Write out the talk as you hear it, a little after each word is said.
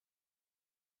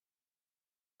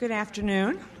Good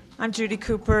afternoon. I'm Judy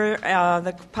Cooper,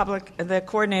 the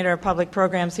coordinator of public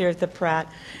programs here at the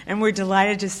Pratt, and we're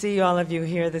delighted to see all of you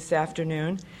here this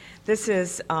afternoon. This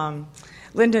is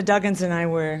Linda Duggins and I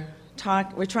we're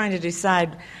trying to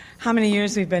decide how many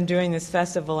years we've been doing this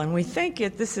festival, and we think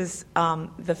this is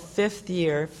the fifth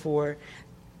year for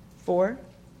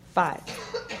 5.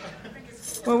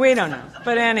 Well, we don't know,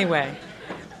 but anyway.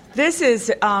 This is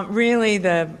really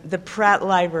the Pratt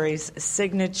Library's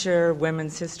signature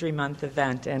Women's History Month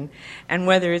event, and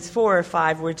whether it's 4 or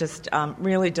 5, we're just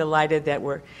really delighted that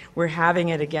we're having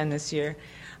it again this year.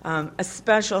 A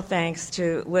special thanks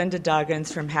to Linda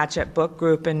Duggins from Hatchet Book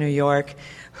Group in New York,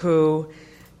 who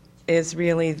is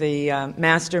really the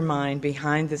mastermind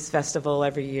behind this festival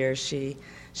every year.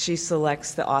 She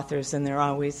selects the authors, and they're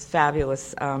always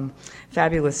fabulous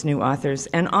new authors.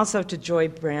 And also to Joy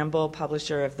Bramble,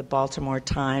 publisher of the Baltimore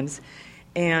Times,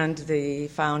 and the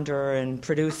founder and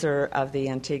producer of the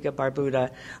Antigua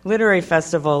Barbuda Literary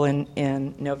Festival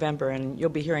in November, and you'll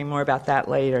be hearing more about that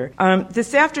later.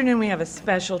 This afternoon we have a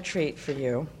special treat for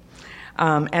you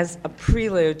as a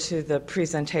prelude to the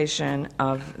presentation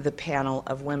of the panel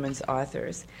of women's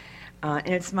authors. And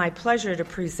it's my pleasure to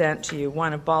present to you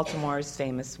one of Baltimore's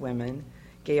famous women,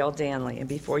 Gail Danley. And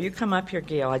before you come up here,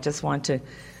 Gail, I just want to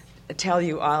tell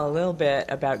you all a little bit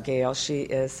about Gail. She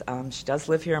does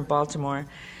live here in Baltimore.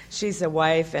 She's a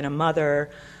wife and a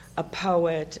mother, a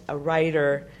poet, a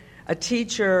writer, a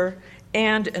teacher,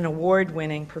 and an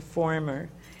award-winning performer.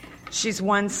 She's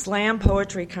won slam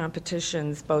poetry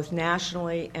competitions both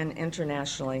nationally and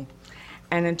internationally.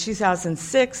 And in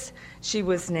 2006, she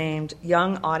was named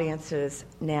Young Audience's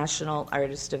National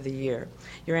Artist of the Year.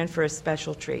 You're in for a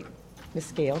special treat.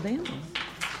 Miss Gail Danley.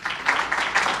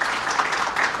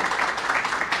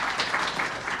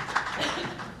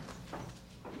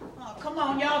 Oh, come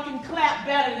on, y'all can clap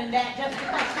better than that just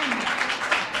because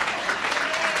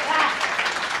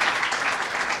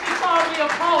she called me a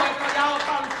poet, so y'all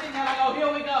probably sitting there like, oh,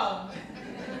 here we go.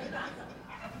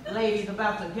 Lady's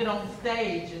about to get on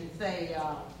stage and say,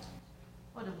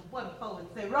 what do poets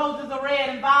say? Roses are red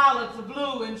and violets are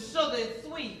blue and sugar is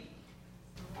sweet.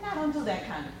 And I don't do that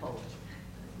kind of poetry.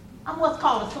 I'm what's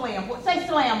called a slam. Say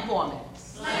slam for me.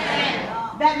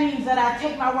 Slam. That means that I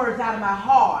take my words out of my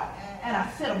heart and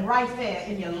I sit them right there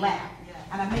in your lap.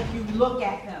 And I make you look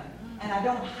at them. And I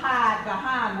don't hide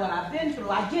behind what I've been through.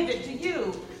 I give it to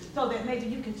you so that maybe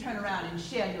you can turn around and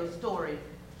share your story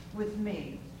with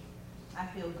me. I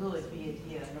feel good being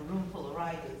here in a room full of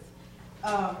writers.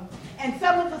 And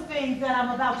some of the things that I'm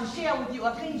about to share with you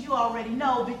are things you already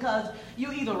know because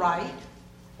you either write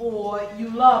or you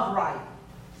love writing.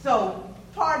 So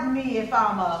pardon me if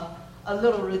I'm a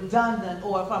little redundant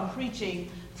or if I'm preaching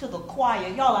to the choir.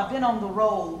 Y'all, I've been on the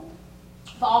road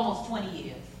for almost 20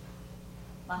 years.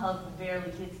 My husband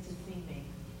barely gets to see me.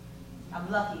 I'm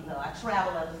lucky, though. I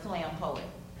travel as a slam poet.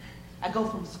 I go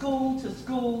from school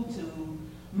to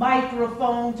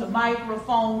microphone to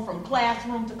microphone, from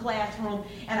classroom to classroom,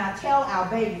 and I tell our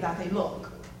babies, I say, look,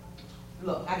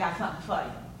 I got something for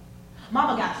you.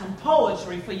 Mama got some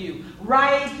poetry for you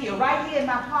right here in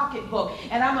my pocketbook,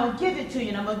 and I'm going to give it to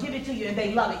you, and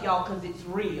they love it, y'all, because it's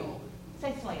real.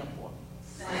 Say slam for me.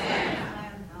 Slam.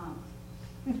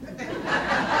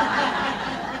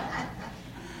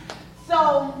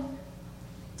 So,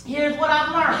 here's what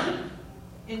I've learned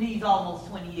in these almost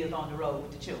 20 years on the road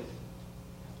with the children.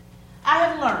 I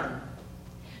have learned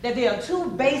that there are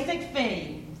 2 basic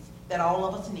things that all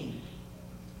of us need.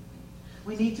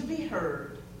 We need to be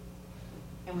heard,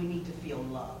 and we need to feel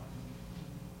love.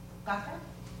 Got that?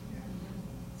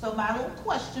 So my little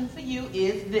question for you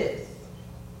is this.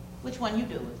 Which one you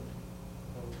doing?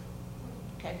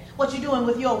 Okay. What you doing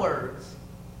with your words?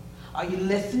 Are you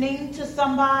listening to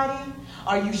somebody?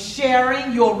 Are you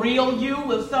sharing your real you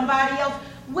with somebody else?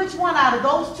 Which one out of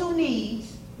those 2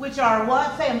 needs, which are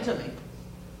what? Say them to me.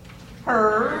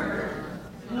 Heard,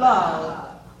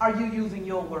 love, are you using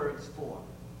your words for?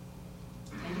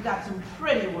 And you got some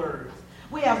pretty words.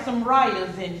 We have some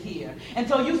writers in here. And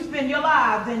so you spend your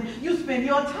lives and you spend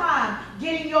your time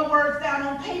getting your words down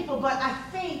on paper. But I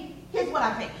think, here's what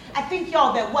I think. I think,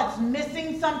 y'all, that what's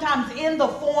missing sometimes in the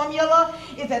formula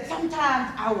is that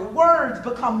sometimes our words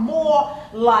become more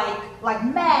like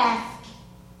masks,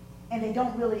 and they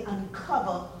don't really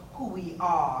uncover who we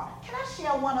are. Can I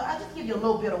share I'll just give you a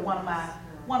little bit of one of my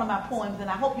poems, and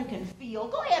I hope you can feel.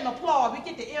 Go ahead and applaud. We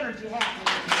get the energy happening.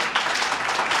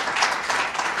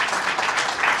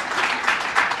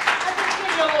 I'll just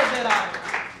give you a little bit of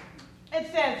it. It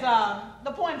says,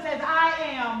 the poem says, I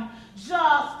am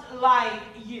just like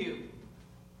you.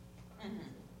 Mm-hmm.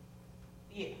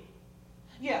 Yeah.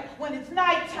 Yeah, when it's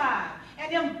nighttime and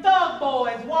and them thug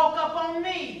boys walk up on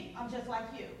me. I'm just like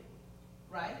you,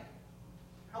 right?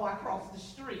 Oh, I cross the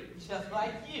street just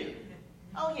like you.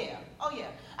 Oh yeah.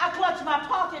 I clutch my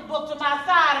pocketbook to my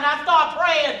side and I start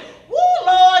praying, "Woo,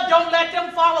 Lord, don't let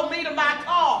them follow me to my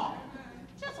car."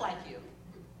 Just like you.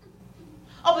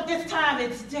 Oh, but this time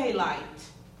it's daylight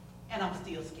and I'm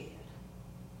still scared.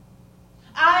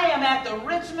 I am at the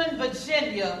Richmond,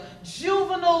 Virginia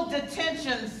Juvenile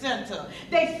Detention Center.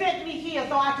 They sent me here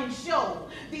so I can show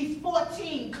these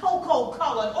 14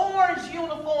 cocoa-colored, orange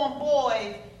uniform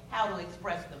boys how to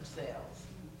express themselves.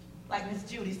 Like Miss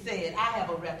Judy said, I have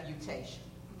a reputation.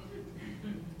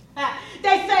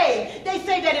 They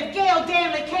say that if Gail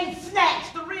Danley can't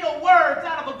snatch the real words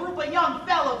out of a group of young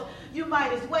fellas, you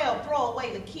might as well throw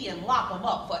away the key and lock them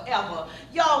up forever.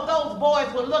 Y'all, those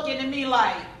boys were looking at me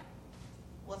like,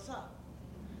 "What's up?"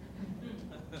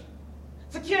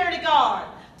 Security guard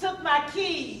took my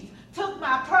keys, took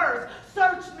my purse,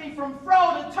 searched me from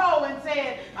fro to toe and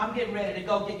said, "I'm getting ready to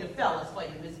go get the fellas for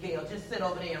you, Miss Gail. Just sit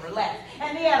over there and relax."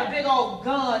 And he had a big old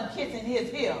gun kissing his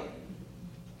hip.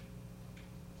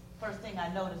 First thing I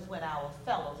noticed when our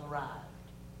fellas arrived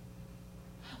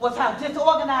was how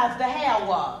disorganized the hair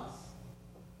was.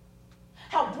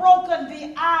 How broken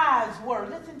the eyes were.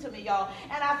 Listen to me, y'all.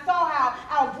 And I saw how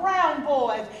our brown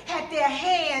boys had their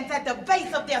hands at the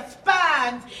base of their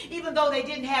spines, even though they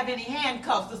didn't have any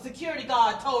handcuffs. The security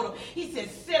guard told them, he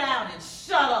said, "Sit down and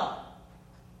shut up."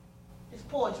 This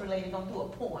poetry lady gonna do a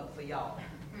poem for y'all.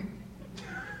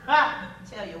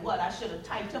 Tell you what, I should have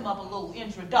typed him up a little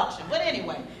introduction. But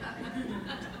anyway,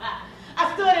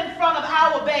 I stood in front of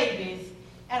our babies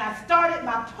and I started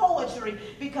my poetry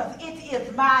because it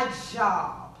is my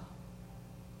job.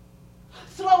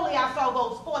 Slowly I saw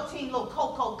those 14 little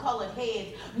cocoa-colored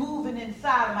heads moving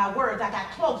inside of my words. I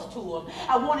got close to them.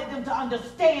 I wanted them to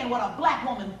understand what a black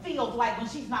woman feels like when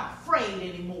she's not afraid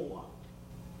anymore.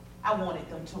 I wanted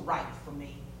them to write for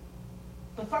me.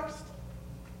 But first,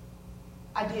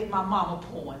 I did my mama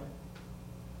poem,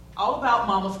 all about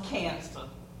mama's cancer.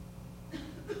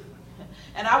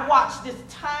 And I watched this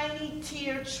tiny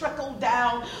tear trickle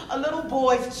down a little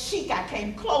boy's cheek. I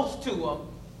came close to him.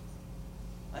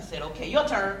 I said, "Okay, your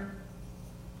turn.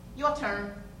 Your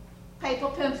turn. Paper,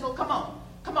 pencil, come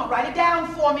on, write it down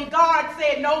for me." Guard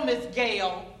said, "No, Miss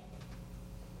Gail.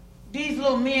 These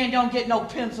little men don't get no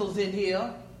pencils in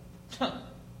here."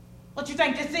 What you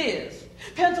think this is?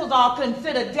 Pencils are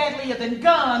considered deadlier than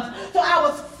guns. So I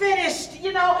was finished,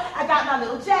 I got my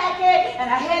little jacket and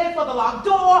I headed for the locked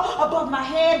door. Above my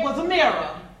head was a mirror.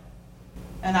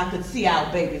 And I could see our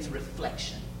baby's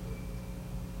reflection.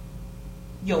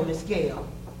 "Yo, Miss Gail.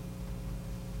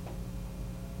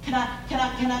 Can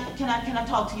I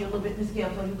talk to you a little bit, Miss Gail,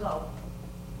 before you go?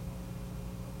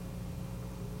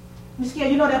 Miss Gail,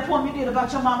 you know that poem you did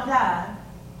about your mama died?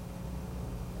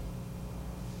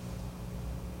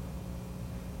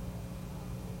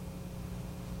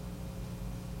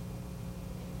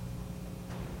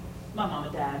 My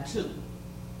mama died too.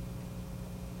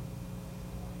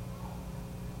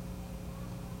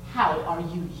 How are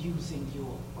you using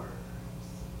your words?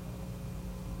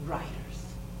 Writers.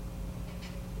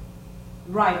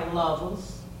 Writer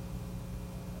lovers.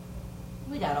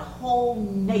 We got a whole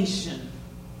nation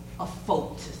of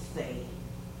folk to save.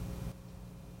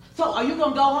 So are you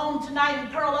going to go home tonight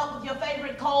and curl up with your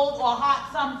favorite cold or hot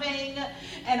something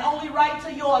and only write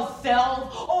to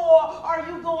yourself? Or are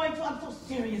you going to, I'm so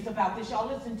serious about this, y'all,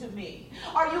 listen to me.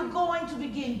 Are you going to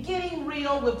begin getting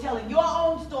real with telling your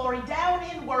own story down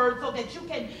in words so that you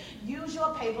can use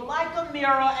your paper like a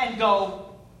mirror and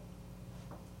go,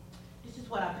 "This is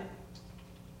what I did.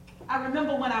 I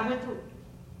remember when I went through it."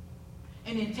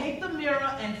 And then take the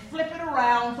mirror and flip it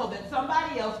around so that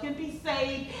somebody else can be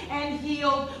saved and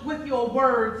healed with your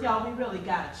words. Y'all, we really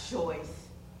got a choice.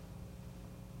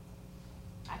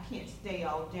 I can't stay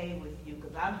all day with you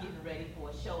because I'm getting ready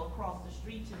for a show across the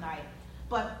street tonight.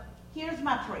 But here's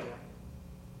my prayer.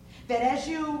 That as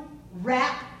you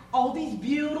wrap all these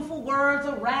beautiful words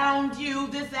around you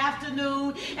this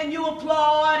afternoon and you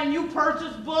applaud and you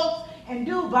purchase books and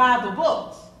do buy the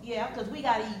books. Yeah, because we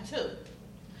got to eat too.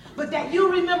 But that you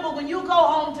remember when you go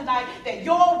home tonight that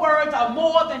your words are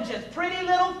more than just pretty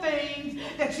little things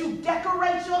that you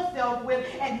decorate yourself with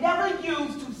and never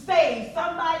use to save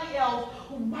somebody else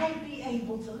who might be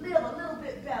able to live a little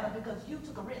bit better because you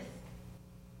took a risk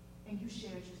and you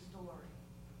shared your story.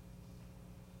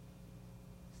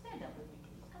 Stand up with me,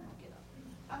 please. Come on, get up.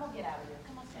 I'm going to get out of here.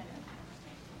 Come on, stand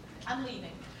up. I'm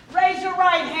leaving. Raise your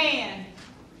right hand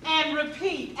and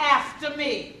repeat after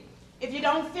me. If you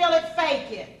don't feel it,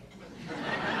 fake it.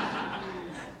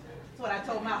 That's what I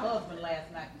told my husband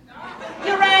last night.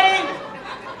 You ready?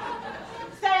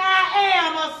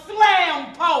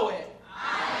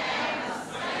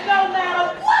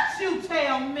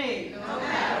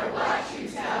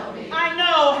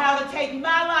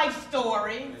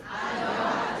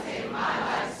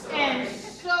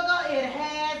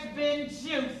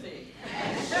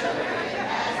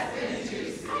 I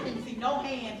didn't see no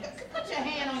hand. Put your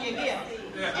hand on your hip.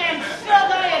 And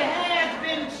sugar, it has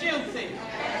been juicy.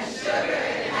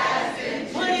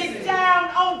 Put it down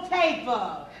on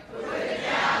paper.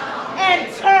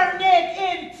 And turn it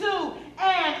into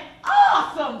an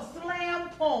awesome slam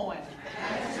poem.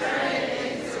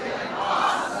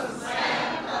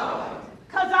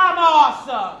 Cause I'm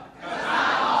awesome.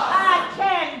 I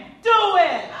can do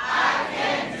it.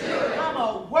 I'm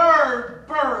a word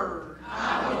bird.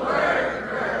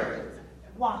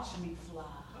 Watch me fly.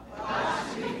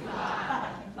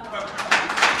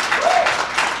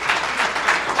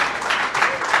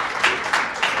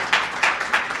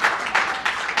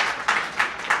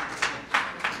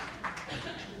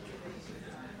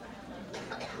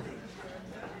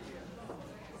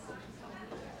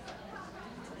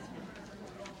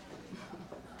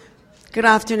 Good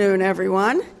afternoon,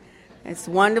 everyone. It's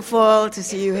wonderful to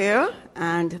see you here,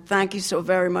 and thank you so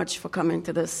very much for coming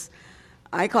to this.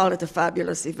 I call it a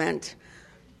fabulous event.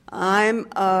 I'm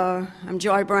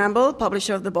Joy Bramble,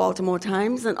 publisher of the Baltimore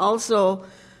Times, and also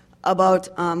about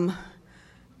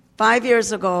 5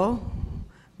 years ago,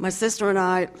 my sister and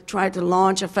I tried to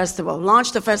launched a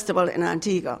festival in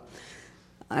Antigua.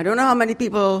 I don't know how many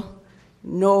people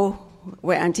know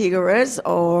where Antigua is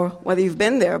or whether you've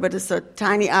been there, but it's a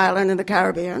tiny island in the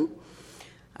Caribbean.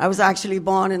 I was actually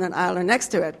born in an island next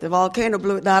to it. The volcano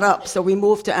blew that up, so we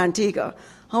moved to Antigua.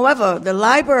 However, the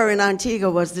library in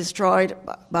Antigua was destroyed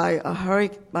by an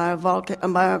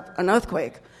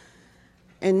earthquake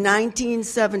in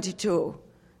 1972,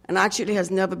 and actually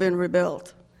has never been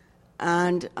rebuilt.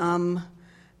 And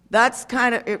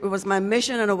it was my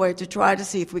mission in a way to try to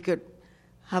see if we could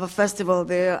have a festival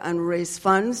there and raise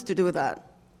funds to do that.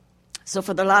 So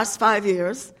for the last 5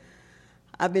 years,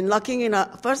 I've been lucky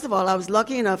enough. First of all, I was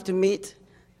lucky enough to meet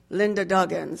Linda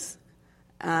Duggins.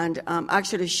 And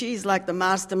actually, she's like the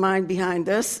mastermind behind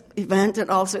this event and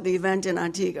also the event in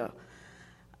Antigua.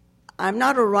 I'm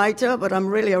not a writer, but I'm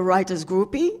really a writer's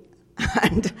groupie.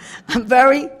 And I'm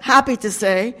very happy to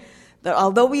say that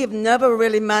although we have never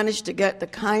really managed to get the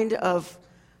kind of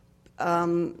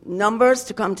numbers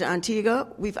to come to Antigua,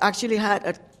 we've actually had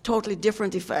a totally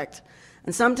different effect.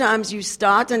 And sometimes you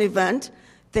start an event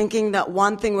thinking that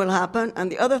one thing will happen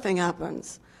and the other thing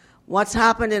happens. What's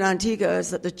happened in Antigua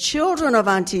is that the children of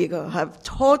Antigua have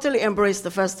totally embraced the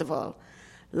festival.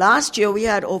 Last year we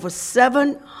had over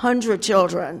 700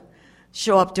 children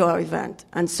show up to our event.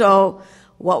 And so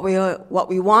what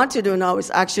we want to do now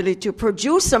is actually to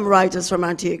produce some writers from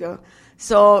Antigua.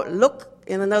 So look,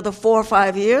 in another 4 or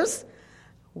 5 years,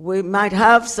 we might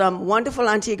have some wonderful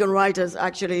Antiguan writers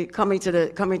actually coming to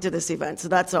this event. So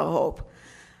that's our hope.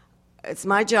 It's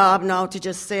my job now to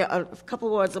just say a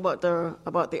couple words about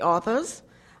the authors.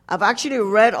 I've actually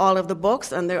read all of the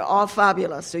books, and they're all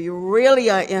fabulous. So you really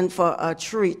are in for a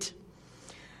treat.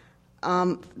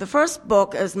 The first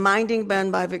book is Minding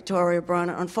Ben by Victoria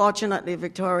Bronner. Unfortunately,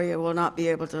 Victoria will not be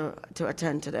able to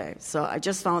attend today. So I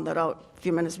just found that out a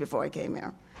few minutes before I came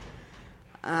here.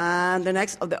 And the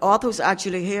next of the author who's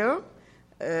actually here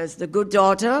is The Good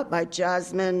Daughter by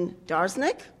Jasmine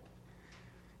Darznik.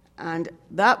 And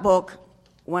that book,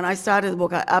 when I started the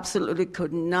book, I absolutely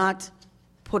could not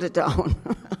put it down.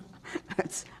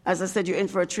 As I said, you're in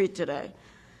for a treat today.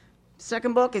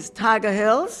 Second book is Tiger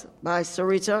Hills by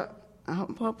Sarita, I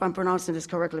hope I'm pronouncing this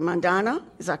correctly, Mandana,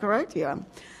 is that correct? Yeah.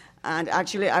 And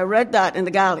actually, I read that in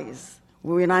the galleys.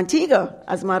 We were in Antigua,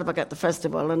 as a matter of fact, at the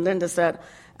festival, and Linda said,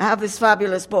 I have this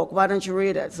fabulous book, why don't you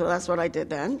read it? So that's what I did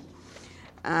then.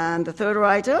 And the third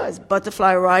writer is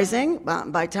Butterfly Rising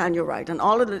by Tanya Wright, and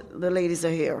all of the ladies are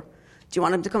here. Do you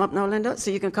want them to come up now, Linda? So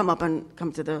you can come up and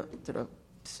come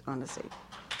on the seat.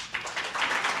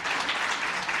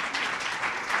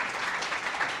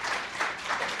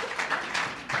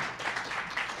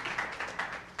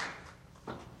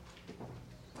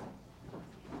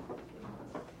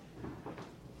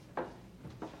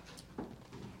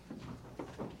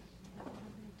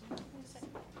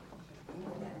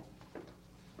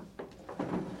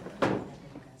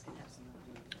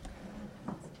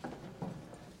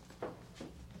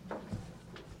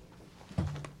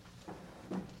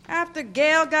 After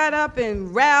Gail got up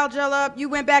and riled y'all up, you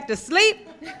went back to sleep?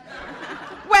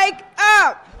 Wake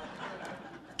up!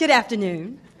 Good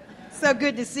afternoon. So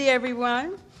good to see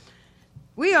everyone.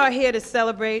 We are here to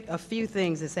celebrate a few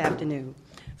things this afternoon.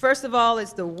 First of all,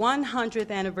 it's the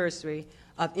 100th anniversary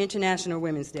of International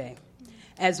Women's Day,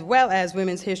 as well as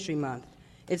Women's History Month.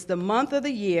 It's the month of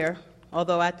the year,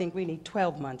 although I think we need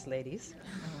 12 months, ladies.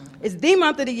 It's the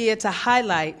month of the year to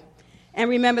highlight and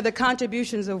remember the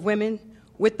contributions of women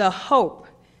with the hope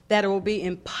that it will be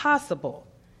impossible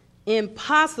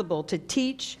Impossible to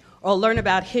teach or learn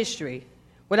about history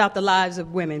without the lives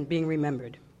of women being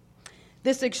remembered.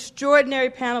 This extraordinary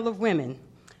panel of women,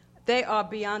 they are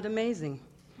beyond amazing.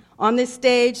 On this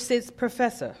stage sits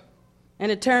professor,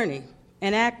 an attorney,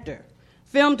 an actor,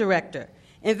 film director,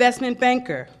 investment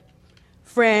banker,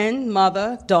 friend,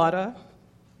 mother, daughter,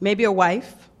 maybe a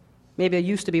wife, maybe a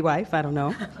used-to-be wife, I don't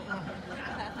know.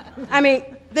 I mean,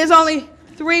 there's only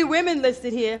 3 women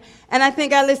listed here, and I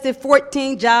think I listed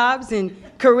 14 jobs and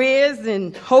careers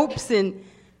and hopes and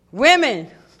women.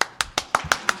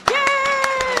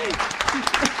 Yay!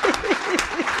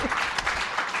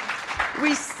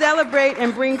 We celebrate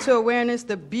and bring to awareness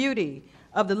the beauty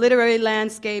of the literary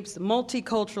landscape's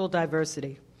multicultural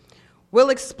diversity. We'll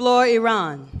explore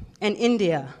Iran and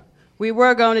India. We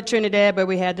were going to Trinidad, but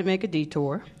we had to make a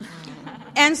detour.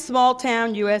 And small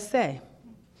town USA.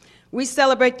 We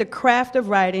celebrate the craft of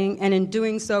writing, and in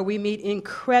doing so, we meet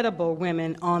incredible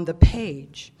women on the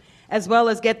page, as well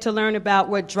as get to learn about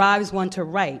what drives one to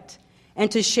write and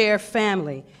to share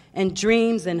family and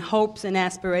dreams and hopes and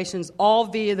aspirations, all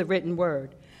via the written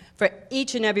word, for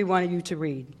each and every one of you to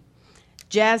read.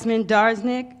 Jasmine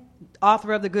Darznik,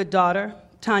 author of The Good Daughter,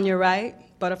 Tanya Wright,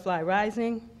 Butterfly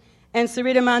Rising, and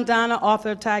Sarita Mandana,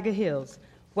 author of Tiger Hills.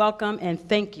 Welcome and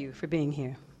thank you for being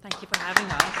here. Thank you for having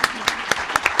us.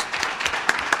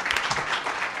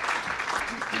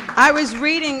 I was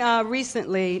reading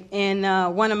recently in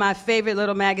one of my favorite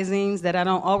little magazines that I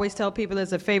don't always tell people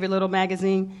is a favorite little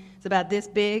magazine. It's about this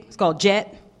big. It's called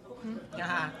Jet.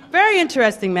 Very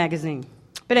interesting magazine.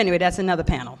 But anyway, that's another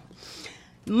panel.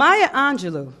 Maya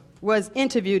Angelou was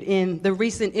interviewed in the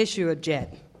recent issue of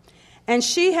Jet, and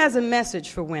she has a message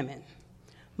for women.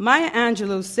 Maya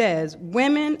Angelou says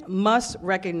women must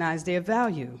recognize their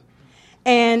value,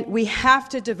 and we have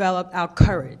to develop our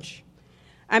courage.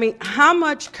 I mean, how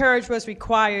much courage was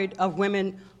required of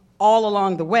women all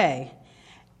along the way?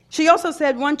 She also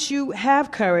said once you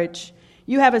have courage,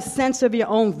 you have a sense of your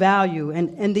own value,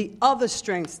 and the other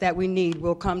strengths that we need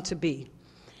will come to be.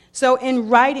 So in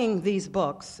writing these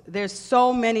books, there's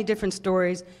so many different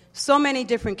stories, so many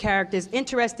different characters.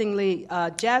 Interestingly,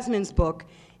 Jasmine's book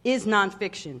is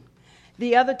nonfiction.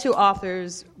 The other 2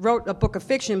 authors wrote a book of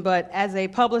fiction, but as a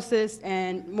publicist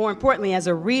and more importantly as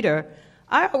a reader,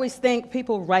 I always think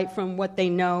people write from what they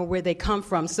know, where they come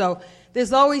from. So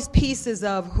there's always pieces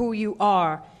of who you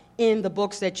are in the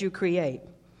books that you create.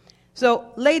 So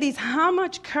ladies, how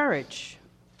much courage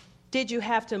did you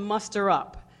have to muster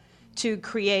up to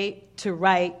create, to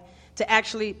write, to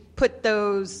actually put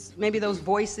those, maybe those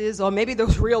voices or maybe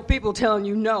those real people telling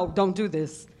you, no, don't do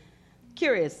this?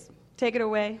 Curious. Take it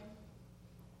away.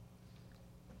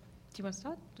 Do you want to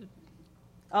start?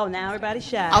 Oh, now everybody's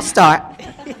shy. I'll start.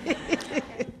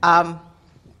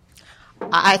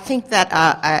 I think that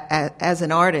as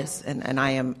an artist, and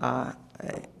I am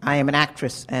an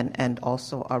actress and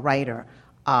also a writer.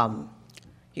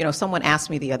 Someone asked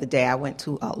me the other day. I went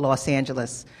to Los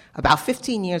Angeles about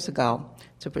 15 years ago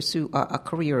to pursue a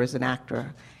career as an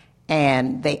actor,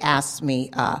 and they asked me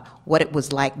what it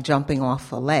was like jumping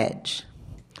off a ledge,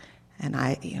 and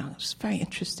it was a very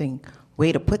interesting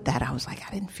way to put that. I was like,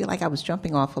 I didn't feel like I was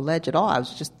jumping off a ledge at all. I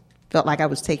was just felt like I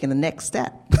was taking the next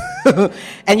step.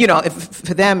 And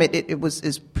for them, it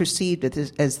was perceived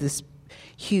as this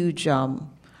huge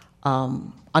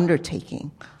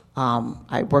undertaking.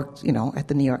 I worked, at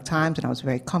the New York Times, and I was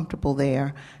very comfortable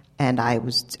there, and I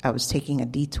was taking a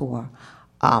detour.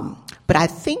 But I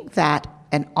think that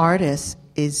an artist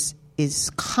is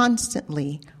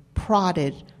constantly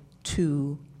prodded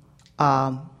to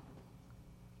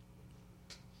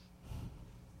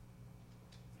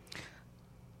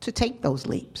take those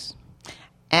leaps.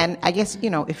 And I guess,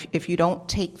 if you don't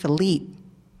take the leap,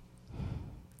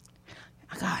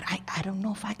 God, I don't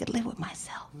know if I could live with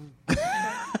myself.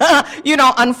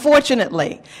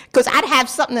 Unfortunately. Because I'd have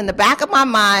something in the back of my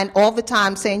mind all the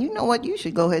time saying, you know what, you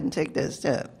should go ahead and take this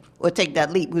step or take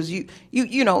that leap. Because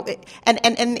and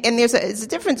there's a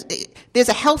difference. There's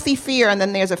a healthy fear, and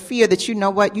then there's a fear that, you know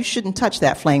what, you shouldn't touch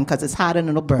that flame because it's hot and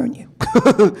it'll burn you.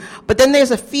 But then there's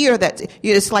a fear that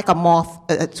it's like a moth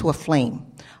to a flame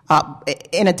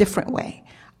in a different way,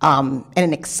 in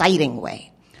an exciting way.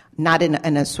 Not in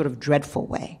a sort of dreadful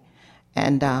way,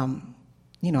 and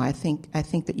I think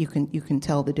that you can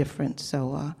tell the difference.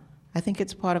 So I think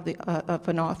it's part of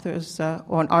an author's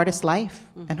or an artist's life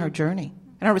and her journey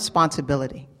and her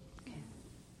responsibility.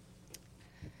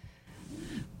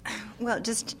 Well,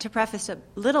 just to preface a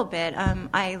little bit,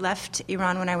 I left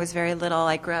Iran when I was very little.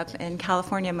 I grew up in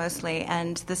California mostly,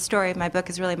 and the story of my book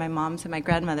is really my mom's and my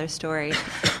grandmother's story.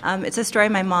 It's a story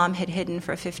my mom had hidden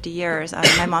for 50 years.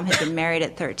 My mom had been married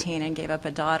at 13 and gave up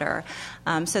a daughter.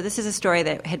 So this is a story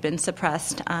that had been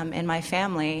suppressed in my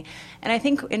family. And I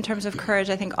think in terms of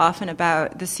courage, I think often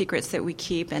about the secrets that we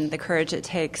keep and the courage it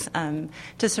takes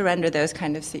to surrender those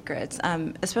kind of secrets.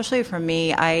 Especially for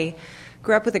me, I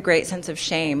grew up with a great sense of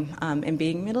shame in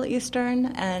being Middle Eastern,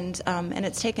 and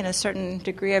it's taken a certain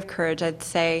degree of courage, I'd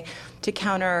say, to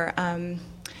counter,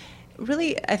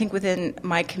 really, I think within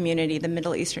my community, the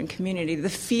Middle Eastern community, the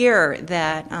fear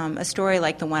that a story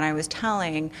like the one I was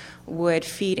telling would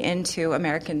feed into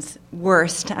Americans'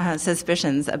 worst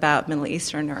suspicions about Middle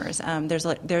Easterners.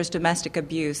 There's domestic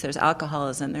abuse, there's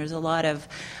alcoholism, there's a lot of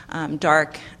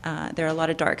dark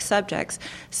subjects.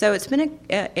 So it's been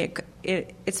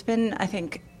it's been, I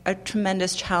think, a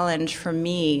tremendous challenge for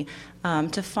me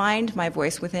to find my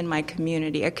voice within my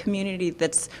community, a community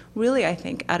that's really, I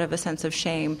think, out of a sense of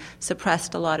shame,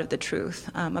 suppressed a lot of the truth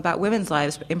about women's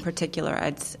lives in particular,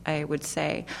 I would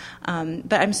say.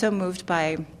 But I'm so moved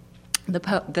by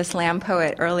the slam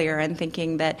poet earlier, and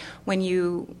thinking that when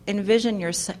you envision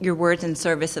your words in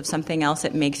service of something else,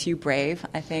 it makes you brave,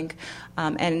 I think.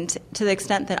 And to the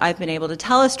extent that I've been able to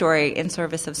tell a story in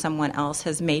service of someone else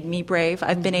has made me brave.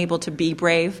 I've been able to be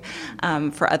brave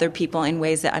for other people in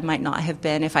ways that I might not have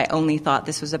been if I only thought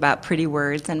this was about pretty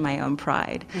words and my own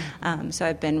pride. So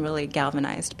I've been really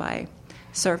galvanized by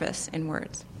service in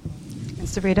words.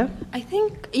 Sabrina? I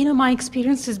think, my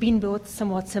experience has been both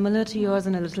somewhat similar to yours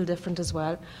and a little different as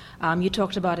well. You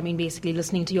talked about, basically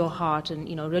listening to your heart and,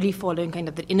 really following kind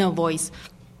of the inner voice.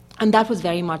 And that was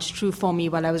very much true for me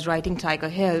while I was writing Tiger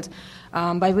Hills.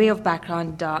 By way of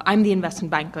background, I'm the investment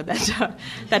banker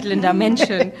that Linda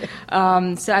mentioned.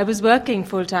 So I was working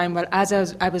full-time as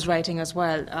I was writing as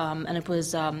well. And it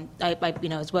was, I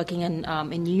was working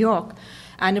in New York.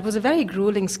 And it was a very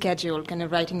grueling schedule, kind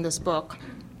of writing this book.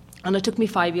 And it took me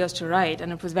 5 years to write,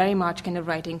 and it was very much kind of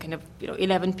writing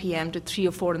 11 p.m. to 3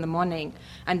 or 4 in the morning,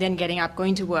 and then getting up,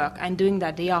 going to work, and doing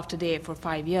that day after day for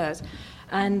 5 years.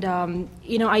 And,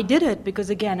 I did it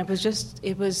because, again, it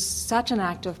was such an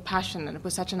act of passion, and it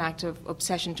was such an act of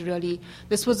obsession to really,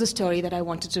 this was the story that I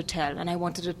wanted to tell, and I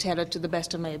wanted to tell it to the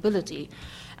best of my ability.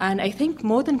 And I think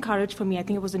more than courage for me, I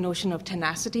think it was a notion of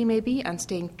tenacity maybe, and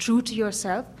staying true to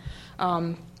yourself.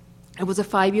 It was a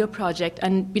 5-year project,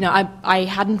 and I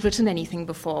hadn't written anything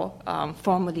before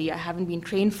formally. I haven't been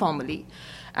trained formally,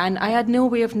 and I had no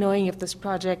way of knowing if this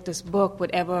project, this book,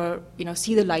 would ever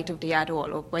see the light of day at all,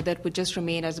 or whether it would just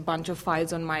remain as a bunch of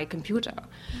files on my computer.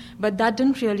 But that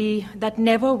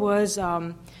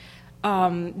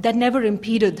never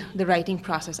impeded the writing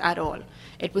process at all.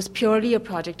 It was purely a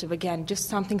project of, again, just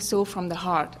something so from the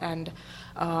heart. And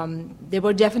there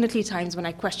were definitely times when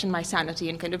I questioned my sanity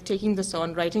and kind of taking this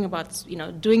on, writing about,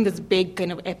 doing this big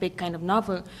kind of epic kind of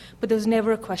novel, but there was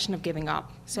never a question of giving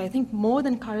up. So I think more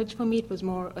than courage for me, it was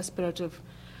more a spirit of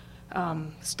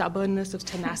stubbornness, of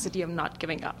tenacity, of not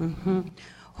giving up. Mm-hmm.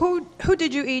 Who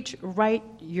did you each write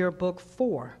your book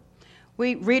for?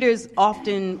 We readers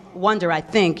often wonder, I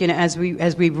think, as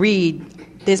we read,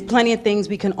 there's plenty of things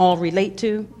we can all relate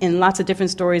to in lots of different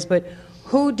stories, but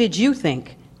who did you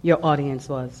think your audience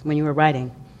was when you were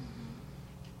writing?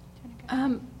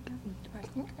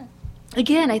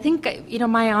 Again, I think,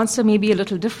 my answer may be a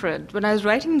little different. When I was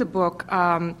writing the book,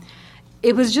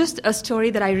 it was just a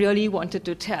story that I really wanted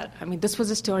to tell. This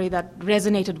was a story that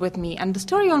resonated with me. And the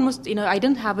story almost, I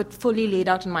didn't have it fully laid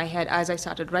out in my head as I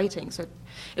started writing. So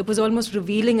it was almost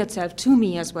revealing itself to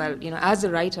me as well. As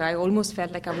a writer, I almost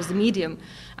felt like I was the medium.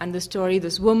 And the story,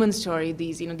 this woman's story,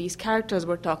 these characters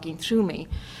were talking through me.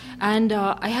 And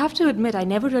I have to admit, I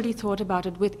never really thought about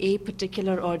it with a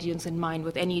particular audience in mind,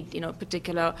 with any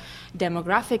particular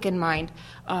demographic in mind.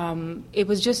 It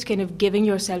was just kind of giving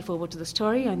yourself over to the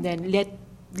story, and then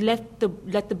let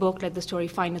the story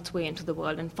find its way into the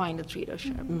world and find its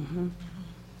readership. Mm-hmm.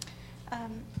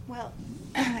 Well,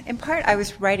 in part, I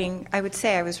would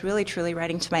say I was really truly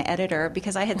writing to my editor,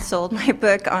 because I had sold my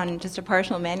book on just a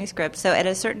partial manuscript. So at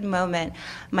a certain moment,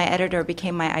 my editor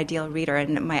became my ideal reader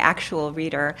and my actual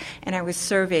reader, and I was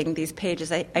serving these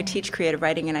pages. I teach creative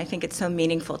writing, and I think it's so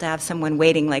meaningful to have someone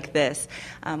waiting like this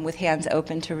with hands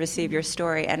open to receive your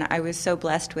story. And I was so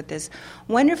blessed with this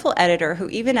wonderful editor who,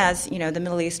 even as, the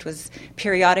Middle East was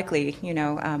periodically,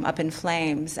 up in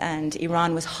flames, and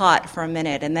Iran was hot for a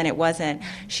minute, and then it wasn't,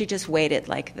 she just waited it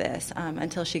like this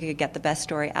until she could get the best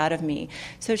story out of me.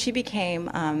 So she became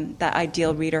that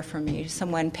ideal reader for me,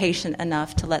 someone patient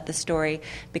enough to let the story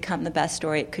become the best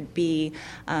story it could be,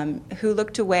 who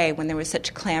looked away when there was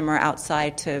such clamor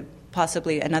outside to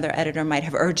possibly another editor might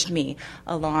have urged me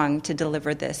along to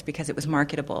deliver this because it was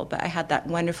marketable. But I had that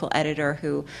wonderful editor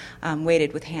who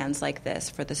waited with hands like this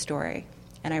for the story,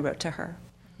 and I wrote to her.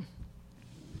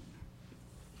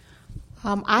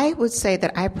 I would say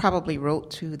that I probably wrote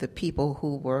to the people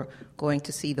who were going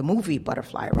to see the movie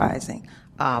Butterfly Rising.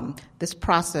 This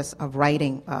process of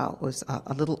writing was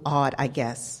a little odd, I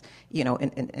guess,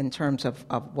 in terms of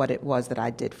what it was that I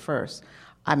did first.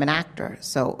 I'm an actor,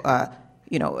 so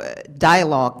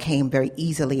dialogue came very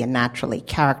easily and naturally.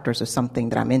 Characters are something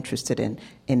that I'm interested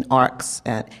in arcs,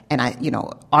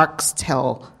 arcs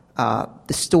tell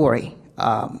the story,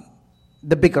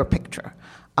 the bigger picture.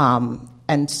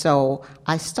 And so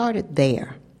I started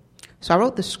there. So I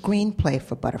wrote the screenplay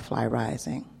for Butterfly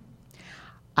Rising.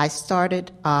 I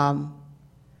started the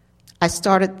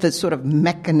sort of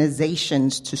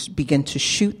mechanizations to begin to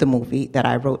shoot the movie that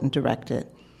I wrote and directed.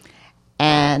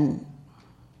 And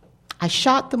I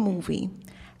shot the movie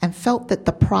and felt that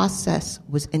the process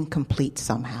was incomplete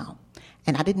somehow.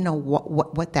 And I didn't know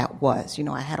what that was.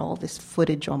 I had all this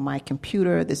footage on my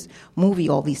computer, this movie,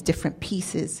 all these different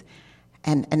pieces.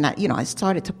 And I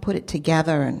started to put it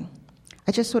together, and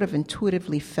I just sort of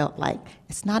intuitively felt like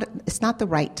it's not the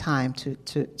right time to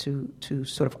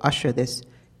sort of usher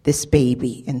this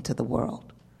baby into the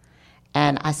world.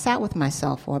 And I sat with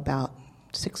myself for about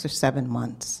 6 or 7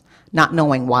 months, not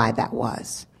knowing why that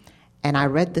was. And I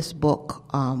read this book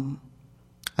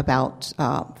about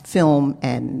film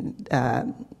and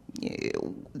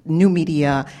new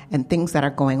media and things that are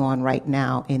going on right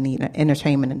now in the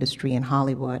entertainment industry in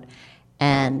Hollywood.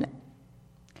 And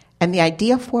the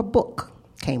idea for a book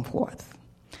came forth.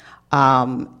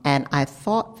 And I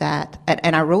thought that,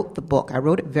 and I wrote the book. I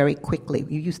wrote it very quickly.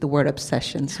 You used the word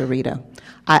obsession, Sarita.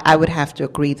 I would have to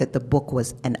agree that the book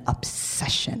was an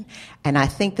obsession. And I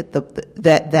think that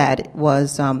that it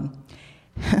was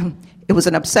it was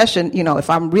an obsession. If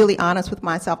I'm really honest with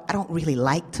myself, I don't really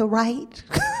like to write.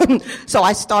 So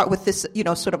I start with this,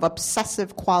 sort of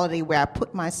obsessive quality where I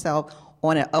put myself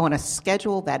on a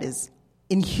schedule that is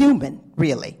inhuman,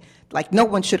 really. Like no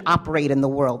one should operate in the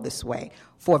world this way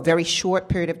for a very short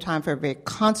period of time, for a very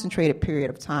concentrated period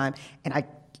of time. And I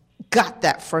got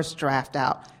that first draft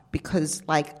out because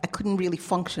I couldn't really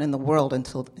function in the world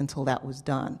until that was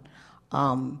done.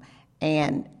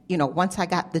 And once I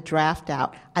got the draft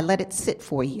out, I let it sit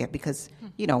for a year because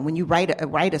when you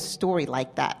write a story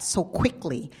like that so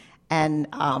quickly and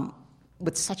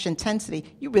with such intensity,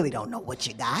 you really don't know what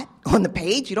you got on the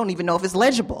page. You don't even know if it's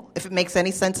legible, if it makes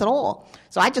any sense at all.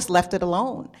 So I just left it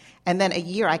alone. And then a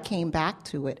year I came back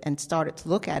to it and started to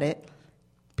look at it,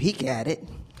 peek at it.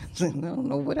 I don't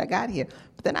know what I got here.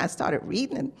 But then I started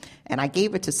reading it, and I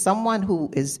gave it to someone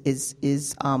who is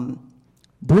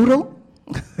brutal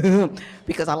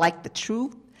because I like the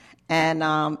truth, and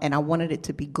I wanted it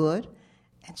to be good.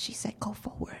 And she said, "Go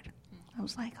forward." I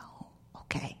was like, "Oh,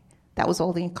 okay." That was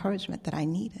all the encouragement that I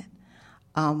needed.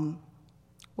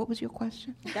 What was your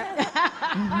question?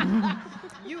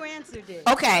 You answered it.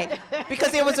 Okay,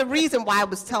 because there was a reason why I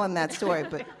was telling that story.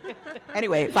 But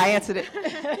anyway, if I answered it,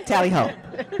 tally-ho.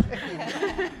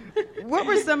 What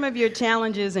were some of your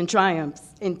challenges and triumphs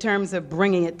in terms of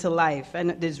bringing it to life?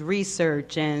 And there's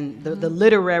research and the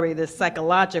literary, the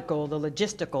psychological, the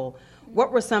logistical.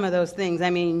 What were some of those things? I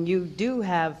mean, you do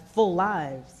have full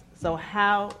lives. So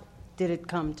how did it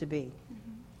come to be?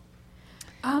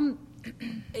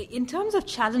 In terms of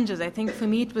challenges, I think for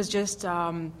me it was just,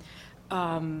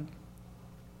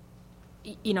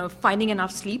 finding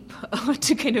enough sleep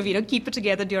to kind of, keep it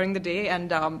together during the day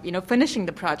and, finishing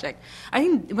the project. I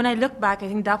think when I look back, I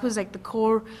think that was like the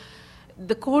core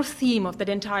theme of that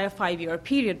entire 5-year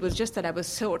period was just that I was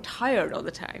so tired all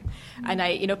the time. And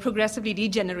I, progressively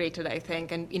degenerated, I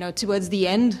think. And, towards the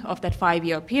end of that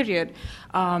 5-year period,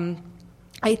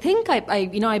 I think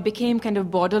I became kind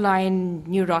of borderline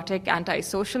neurotic,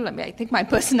 antisocial. I mean, I think my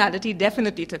personality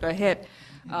definitely took a hit.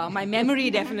 My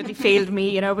memory definitely failed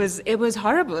me. It was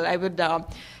horrible. I would,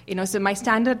 so my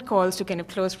standard calls to kind of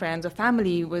close friends or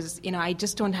family was, I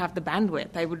just don't have the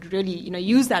bandwidth. I would really,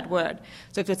 use that word.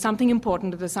 So if it's something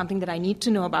important, if there's something that I need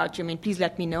to know about you, please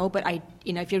let me know. But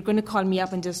if you're going to call me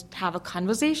up and just have a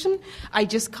conversation, I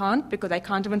just can't because I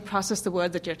can't even process the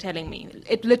words that you're telling me.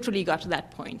 It literally got to that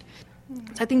point.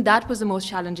 So I think that was the most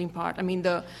challenging part. I mean,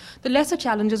 the lesser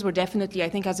challenges were definitely, I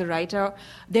think, as a writer,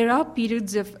 there are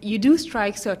periods of, you do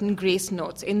strike certain grace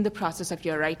notes in the process of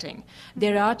your writing.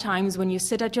 There are times when you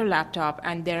sit at your laptop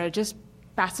and there are just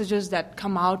passages that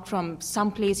come out from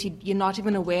some place you're not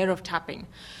even aware of tapping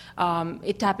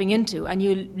into. And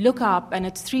you look up, and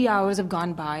it's 3 hours have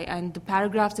gone by, and the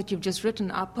paragraphs that you've just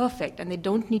written are perfect, and they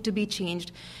don't need to be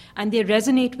changed, and they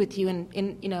resonate with you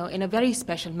in a very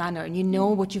special manner. And you know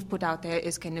what you've put out there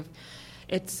is kind of,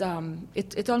 it's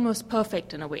almost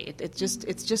perfect in a way. It's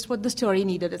just what the story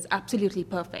needed. It's absolutely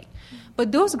perfect.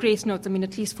 But those grace notes, I mean,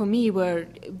 at least for me,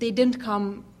 they didn't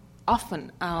come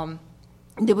often.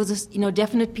 There was this,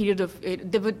 definite period of.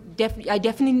 I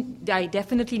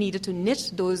definitely needed to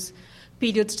knit those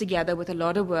periods together with a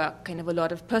lot of work, kind of a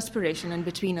lot of perspiration in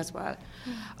between as well.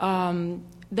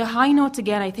 The high notes,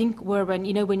 again, I think were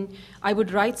when I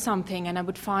would write something and I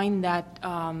would find that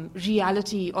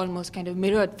reality almost kind of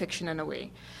mirrored fiction in a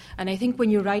way. And I think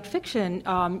when you write fiction,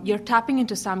 you're tapping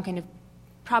into some kind of.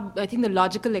 I think the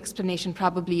logical explanation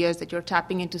probably is that you're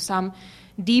tapping into some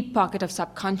deep pocket of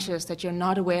subconscious that you're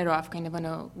not aware of, kind of on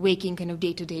a waking, kind of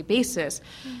day-to-day basis.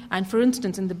 And for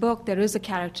instance, in the book, there is a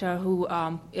character who,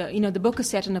 the book is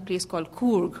set in a place called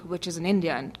Coorg, which is in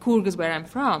India, and Coorg is where I'm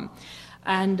from.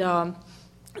 And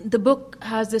the book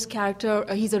has this character,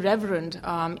 he's a reverend,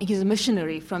 he's a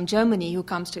missionary from Germany who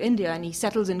comes to India, and he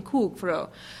settles in Coorg for a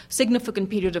significant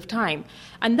period of time.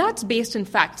 And that's based in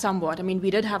fact somewhat. I mean,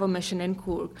 we did have a mission in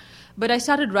Coorg. But I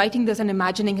started writing this and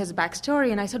imagining his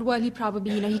backstory, and I said, well, he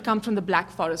probably, he comes from the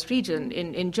Black Forest region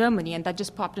in Germany, and that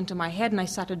just popped into my head, and I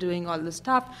started doing all this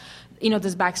stuff,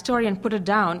 this backstory, and put it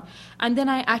down. And then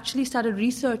I actually started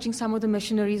researching some of the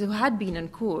missionaries who had been in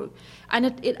Coorg, and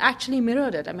it actually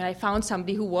mirrored it. I mean, I found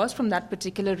somebody who was from that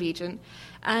particular region,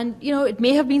 and, it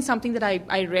may have been something that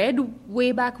I read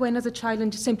way back when as a child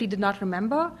and just simply did not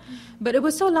remember. But it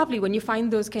was so lovely when you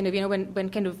find those kind of, when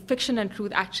kind of fiction and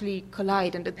truth actually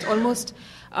collide. And it's almost,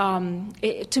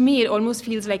 to me, it almost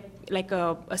feels like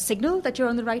a signal that you're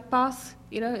on the right path.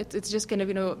 It's just kind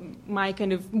of, my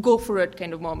kind of go for it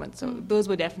kind of moment. So those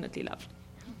were definitely lovely.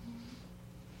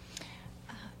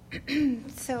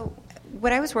 So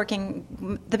what I was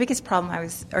the biggest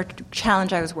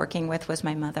challenge I was working with was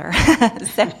my mother.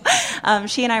 So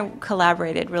she and I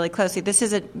collaborated really closely. This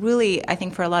is really, I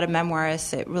think for a lot of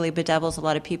memoirists, it really bedevils a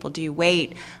lot of people. Do you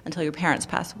wait until your parents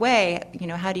pass away?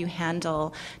 How do you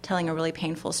handle telling a really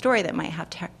painful story that might have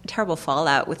terrible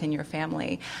fallout within your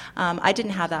family? I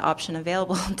didn't have that option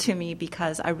available to me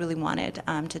because I really wanted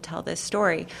to tell this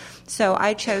story. So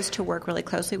I chose to work really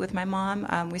closely with my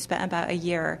mom. We spent about a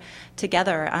year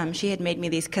together. She had made me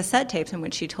these cassette tapes in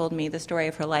which she told me the story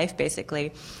of her life,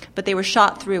 basically. But they were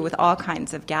shot through with all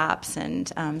kinds of gaps and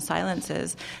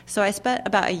silences. So I spent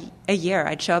about a year.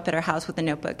 I'd show up at her house with a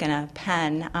notebook and a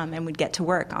pen, and we'd get to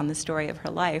work on the story of her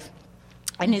life.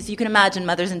 And as you can imagine,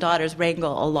 mothers and daughters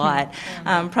wrangle a lot.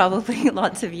 Probably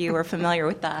lots of you are familiar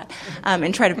with that.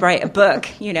 And try to write a book,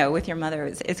 with your mother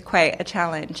is quite a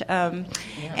challenge. And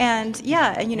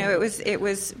it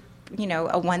was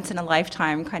a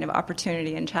once-in-a-lifetime kind of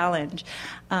opportunity and challenge.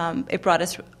 It brought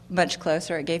us much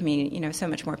closer. It gave me, so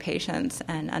much more patience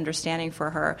and understanding for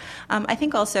her. I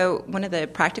think also one of the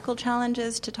practical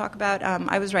challenges to talk about,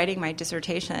 I was writing my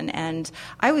dissertation, and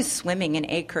I was swimming in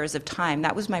acres of time.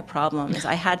 That was my problem, is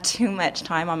I had too much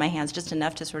time on my hands, just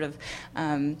enough to sort of,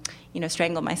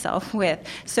 strangle myself with.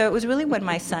 So it was really when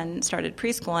my son started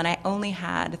preschool, and I only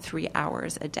had 3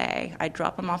 hours a day. I'd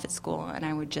drop him off at school, and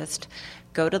I would just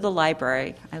go to the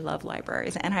library. I love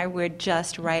libraries. And I would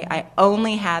just write. I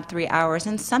only had 3 hours.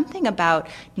 And something about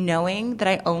knowing that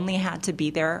I only had to be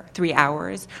there 3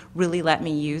 hours really let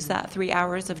me use that 3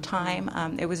 hours of time.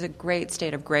 It was a great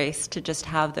state of grace to just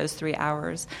have those 3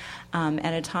 hours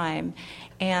at a time.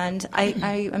 And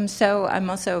I'm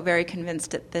also very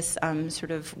convinced that this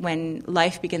sort of when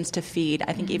life begins to feed,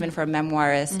 I think even for a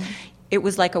memoirist, it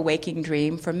was like a waking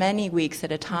dream for many weeks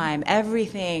at a time.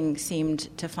 Everything seemed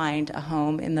to find a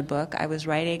home in the book I was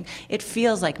writing. It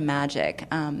feels like magic.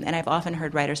 And I've often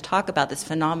heard writers talk about this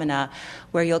phenomena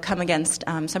where you'll come against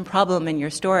some problem in your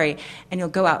story and you'll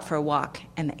go out for a walk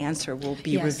and the answer will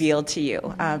be revealed to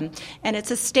you. And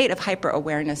it's a state of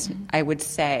hyper-awareness, I would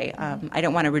say. I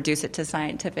don't want to reduce it to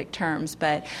scientific terms,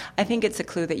 but I think it's a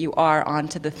clue that you are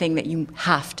onto the thing that you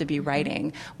have to be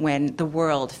writing when the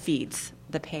world feeds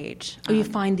the page. Or you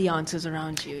find the answers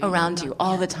around you. Around you,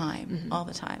 all the time, all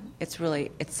the time.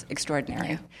 It's extraordinary.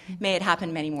 Yeah. May it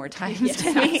happen many more times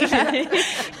to me.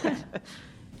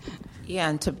 Yeah,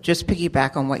 and to just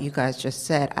piggyback on what you guys just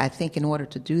said, I think in order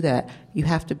to do that, you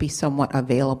have to be somewhat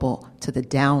available to the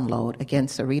download. Again,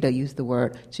 Sarita used the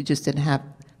word, she just didn't have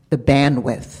the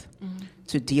bandwidth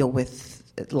to deal with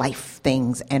life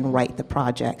things and write the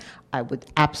project. I would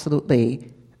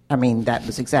absolutely I mean, that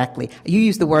was exactly. You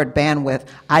use the word bandwidth.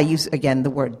 I use, again, the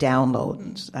word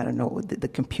download. I don't know what the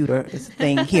computer is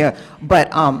thing here.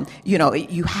 But,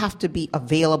 you have to be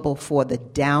available for the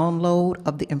download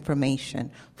of the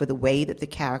information, for the way that the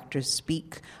characters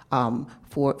speak,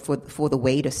 for the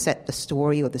way to set the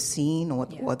story or the scene or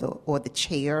the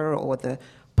chair or the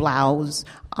blouse,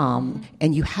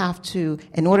 and you have to,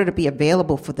 in order to be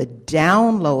available for the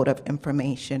download of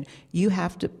information, you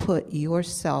have to put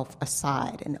yourself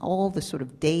aside and all the sort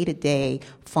of day-to-day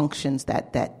functions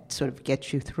that sort of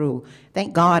get you through.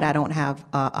 Thank God I don't have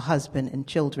a husband and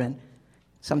children.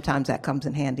 Sometimes that comes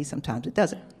in handy, sometimes it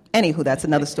doesn't. Anywho, that's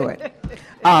another story.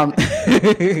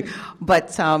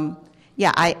 But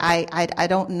I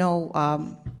don't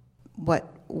know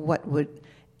what would,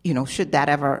 should that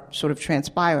ever sort of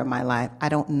transpire in my life, I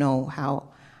don't know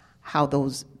how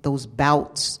those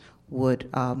bouts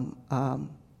would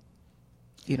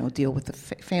deal with the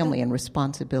family and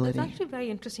responsibility. It's actually very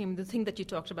interesting, the thing that you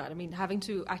talked about. I mean, having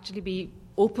to actually be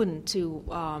open to,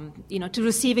 to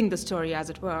receiving the story, as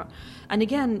it were. And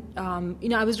again,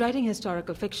 I was writing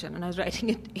historical fiction, and I was writing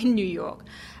it in New York.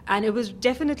 And it was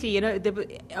definitely,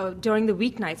 during the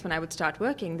weeknights when I would start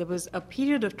working, there was a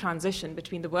period of transition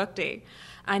between the workday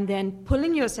and then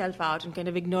pulling yourself out and kind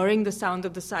of ignoring the sound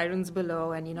of the sirens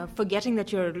below and, forgetting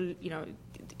that you're,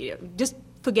 just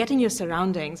forgetting your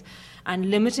surroundings and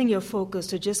limiting your focus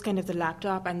to just kind of the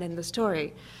laptop and then the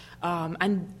story.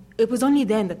 And it was only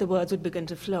then that the words would begin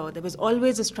to flow. There was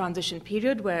always this transition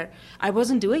period where I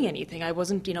wasn't doing anything. I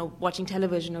wasn't, watching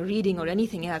television or reading or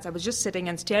anything else. I was just sitting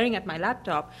and staring at my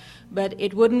laptop. But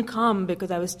it wouldn't come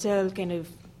because I was still kind of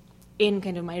in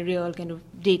kind of my real kind of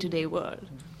day-to-day world.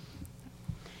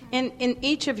 In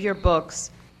each of your books,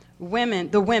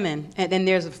 the women, and then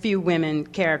there's a few women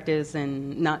characters,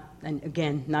 and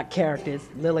again, not characters.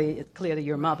 Lily is clearly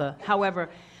your mother. However,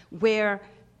 where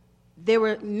there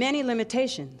were many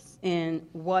limitations in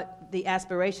what the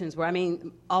aspirations were. I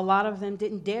mean, a lot of them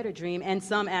didn't dare to dream, and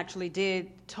some actually did,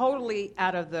 totally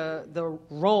out of the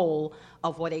role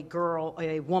of what a girl or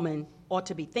a woman ought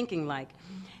to be thinking like.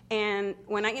 And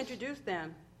when I introduced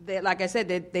them, like I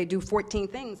said, they do 14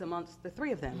 things amongst the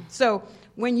three of them. So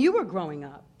when you were growing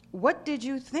up, what did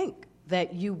you think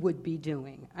that you would be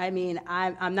doing? I mean,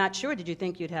 I'm not sure. Did you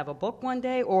think you'd have a book one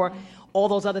day, or all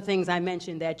those other things I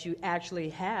mentioned that you actually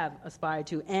have aspired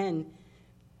to and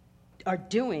are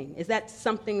doing? Is that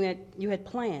something that you had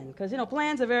planned? Because,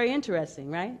 plans are very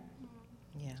interesting, right?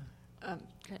 Yeah.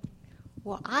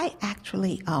 Well, I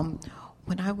actually,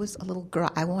 when I was a little girl,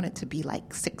 I wanted to be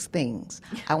like 6 things.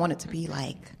 I wanted to be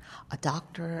like a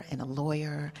doctor and a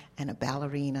lawyer and a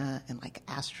ballerina and like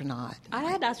astronaut. I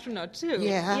had astronaut too.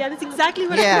 Yeah. Yeah, that's exactly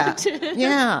what I wanted.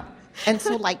 Yeah. And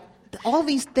so like all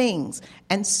these things.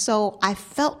 And so I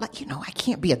felt like, I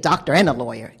can't be a doctor and a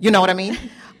lawyer. You know what I mean?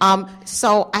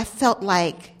 So I felt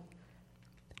like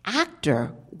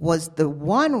actor was the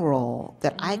one role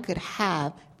that I could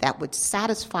have that would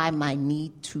satisfy my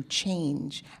need to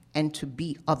change and to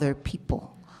be other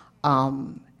people.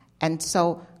 And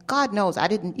so God knows I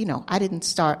didn't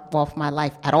start off my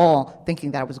life at all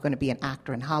thinking that I was going to be an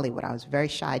actor in Hollywood. I was a very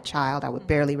shy child. I would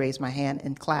barely raise my hand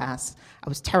in class. I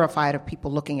was terrified of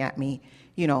people looking at me,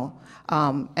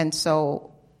 and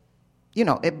so,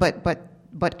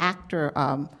 but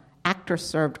actor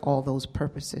served all those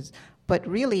purposes. But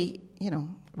really,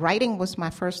 writing was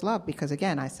my first love because,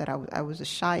 again, I said I was a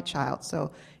shy child.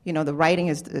 So, the writing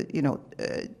is,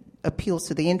 appeals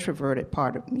to the introverted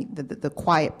part of me, the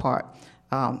quiet part.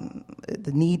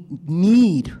 The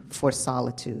need for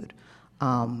solitude, so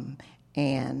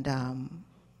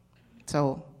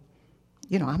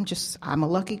I'm a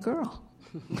lucky girl.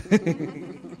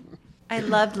 I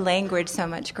loved language so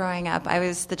much growing up. I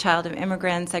was the child of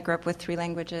immigrants. I grew up with 3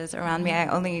 languages around me. I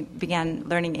only began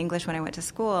learning English when I went to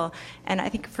school. And I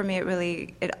think for me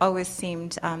it always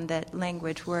seemed that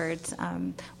language, words,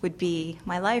 would be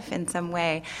my life in some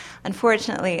way.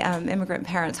 Unfortunately, immigrant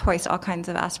parents hoist all kinds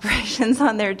of aspirations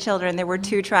on their children. There were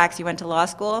 2 tracks. You went to law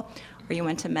school or you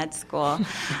went to med school.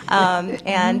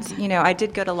 I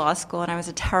did go to law school, and I was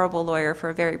a terrible lawyer for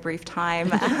a very brief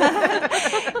time.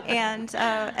 And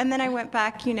then I went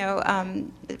back,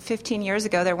 15 years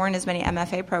ago, there weren't as many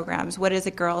MFA programs. What does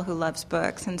a girl who loves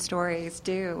books and stories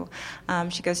do?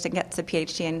 She goes to get a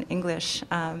PhD in English.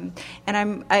 And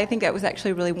I think that was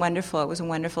actually really wonderful. It was a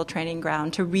wonderful training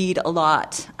ground to read a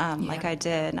lot, like I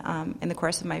did in the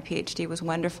course of my PhD. It was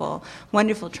wonderful,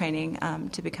 wonderful training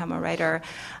to become a writer.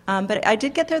 But But I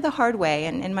did get there the hard way,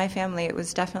 and in my family it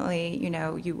was definitely,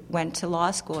 you went to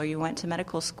law school or you went to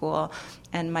medical school,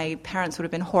 and my parents would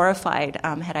have been horrified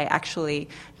had I actually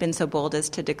been so bold as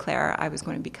to declare I was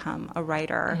going to become a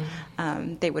writer.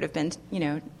 They would have been,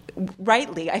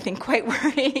 rightly, I think, quite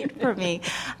worried for me.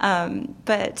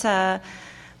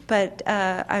 But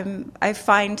I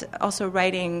find also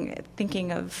writing,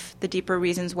 thinking of the deeper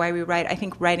reasons why we write, I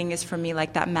think writing is for me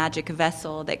like that magic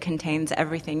vessel that contains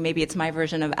everything. Maybe it's my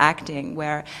version of acting,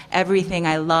 where everything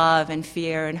I love and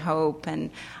fear and hope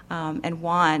and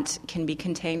want can be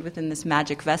contained within this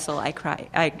magic vessel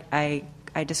I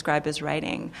describe as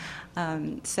writing.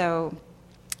 So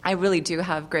I really do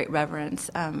have great reverence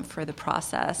for the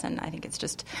process, and I think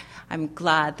I'm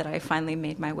glad that I finally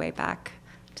made my way back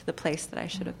to the place that I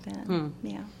should have been.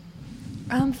 Yeah.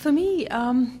 For me,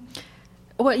 the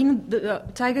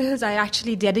Tiger Hills, I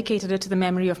actually dedicated it to the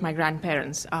memory of my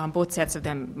grandparents, both sets of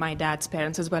them, my dad's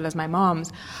parents as well as my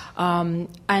mom's.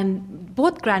 And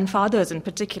both grandfathers in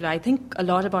particular, I think a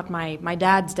lot about my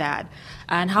dad's dad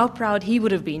and how proud he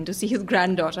would have been to see his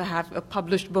granddaughter have a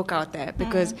published book out there,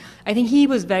 because I think he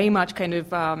was very much kind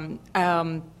of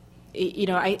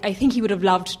I think he would have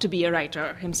loved to be a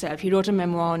writer himself. He wrote a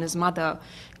memoir on his mother,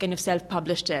 kind of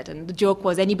self-published it, and the joke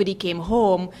was anybody came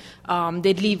home,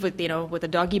 they'd leave with a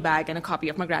doggy bag and a copy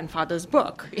of my grandfather's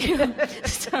book.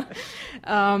 So,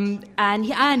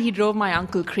 and he drove my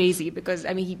uncle crazy because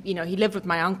he lived with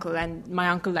my uncle, and my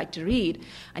uncle liked to read,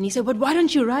 and he said, "But why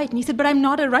don't you write?" And he said, "But I'm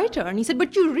not a writer." And he said,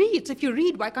 "But you read. So if you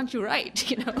read, why can't you write?"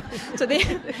 So they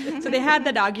had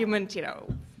that argument,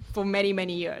 for many,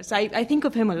 many years. I think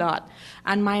of him a lot.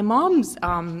 And my mom's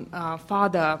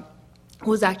father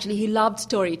he loved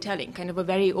storytelling, kind of a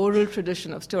very oral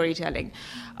tradition of storytelling.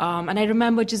 And I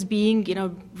remember just being,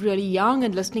 really young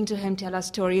and listening to him tell us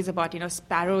stories about,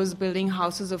 sparrows building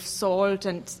houses of salt.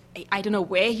 And I don't know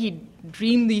where he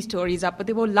dreamed these stories up, but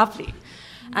they were lovely.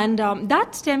 And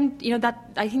that stemmed,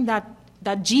 I think that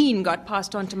gene got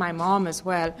passed on to my mom as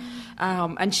well.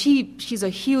 And she's a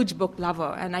huge book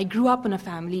lover. And I grew up in a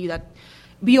family that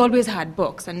we always had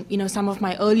books. And, some of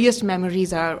my earliest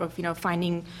memories are of,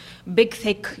 finding big,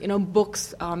 thick,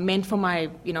 books meant for my,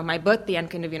 my birthday and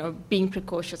kind of, being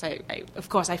precocious. Of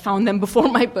course, I found them before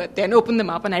my birthday and opened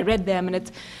them up and I read them.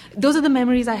 And those are the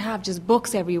memories I have, just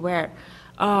books everywhere.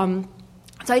 So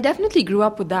I definitely grew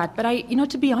up with that. But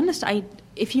to be honest,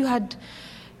 if you had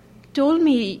told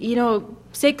me,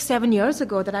 6-7 years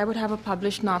ago that I would have a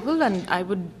published novel and I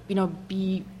would,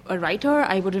 be a writer,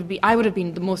 I would have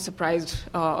been the most surprised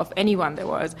of anyone there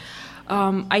was.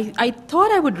 I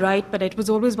thought I would write, but it was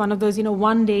always one of those,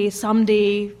 one day,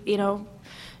 someday,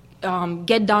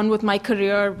 get done with my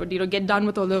career, get done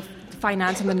with all the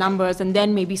finance and the numbers, and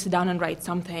then maybe sit down and write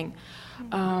something.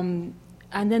 And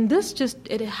then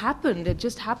it happened. It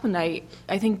just happened.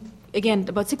 I think, again,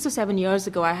 about 6 or 7 years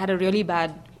ago, I had a really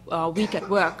bad week at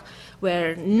work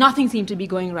where nothing seemed to be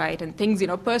going right, and things,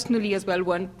 personally as well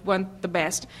weren't the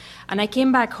best. And I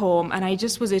came back home, and I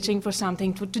just was itching for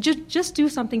something to just do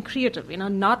something creative,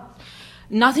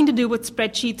 nothing to do with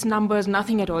spreadsheets, numbers,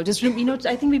 nothing at all. Just,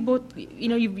 I think we both,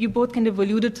 you both kind of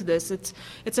alluded to this.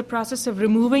 It's a process of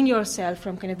removing yourself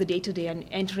from kind of the day-to-day and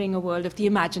entering a world of the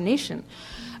imagination.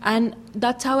 And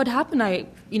that's how it happened. I,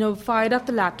 fired up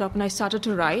the laptop and I started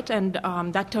to write, and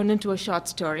that turned into a short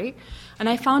story. And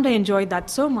I found I enjoyed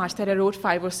that so much that I wrote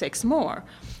 5 or 6 more.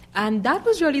 And that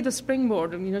was really the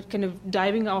springboard, kind of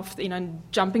diving off, and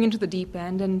jumping into the deep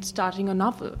end and starting a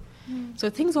novel. So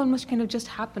things almost kind of just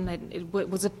happened.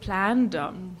 Was it planned?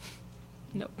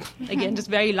 No. Again, just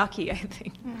very lucky, I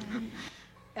think.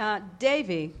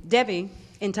 Debbie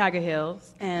in Tiger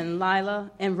Hills, and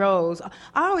Lila and Rose.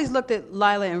 I always looked at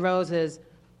Lila and Rose as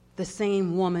the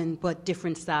same woman but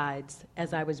different sides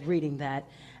as I was reading that.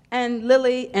 And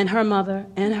Lily and her mother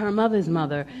and her mother's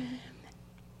mother.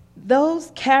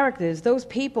 Those characters, those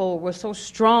people were so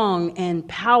strong and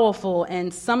powerful,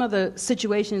 and some of the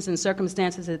situations and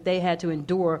circumstances that they had to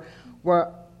endure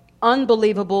were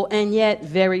unbelievable and yet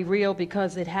very real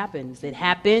because it happens. It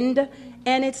happened,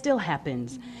 and it still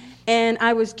happens. And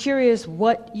I was curious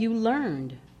what you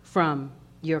learned from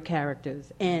your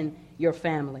characters and your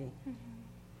family.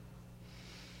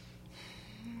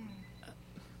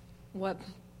 What?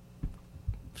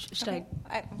 Should I?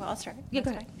 Well, I'll start. Yeah,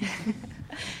 go ahead.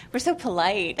 We're so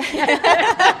polite.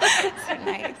 So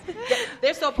nice.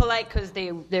 They're so polite because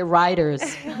they're writers,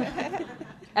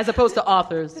 as opposed to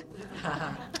authors.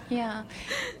 Yeah.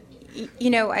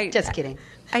 Just kidding.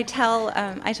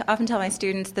 I often tell my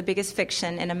students the biggest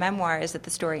fiction in a memoir is that the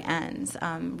story ends.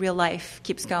 Real life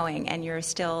keeps going, and you're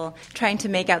still trying to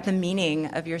make out the meaning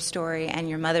of your story and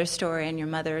your mother's story and your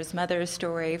mother's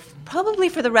story. Probably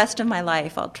for the rest of my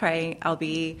life, I'll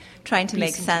be trying to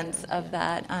make sense of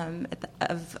that,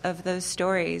 of those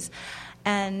stories.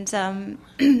 And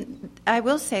I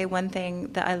will say one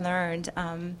thing that I learned.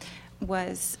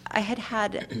 Was I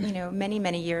had many,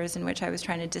 many years in which I was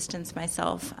trying to distance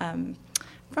myself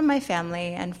from my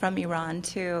family and from Iran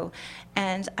too,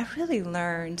 and I really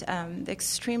learned the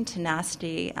extreme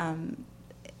tenacity.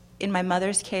 In my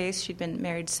mother's case, she'd been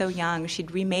married so young, she'd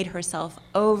remade herself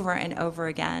over and over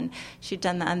again. She'd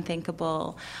done the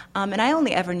unthinkable, and I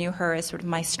only ever knew her as sort of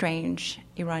my strange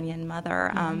Iranian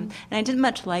mother, and I didn't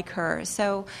much like her,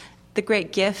 so. The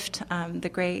great gift, the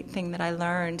great thing that I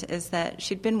learned is that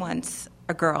she'd been once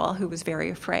a girl who was very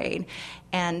afraid,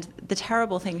 and the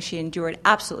terrible things she endured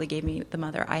absolutely gave me the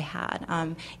mother I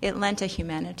had. It lent a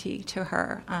humanity to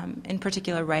her, in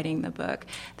particular writing the book,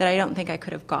 that I don't think I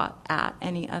could have got at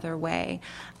any other way.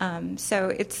 So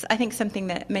it's, I think, something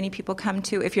that many people come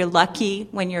to. If you're lucky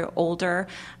when you're older,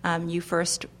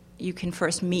 you can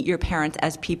first meet your parents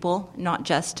as people, not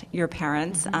just your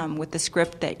parents, with the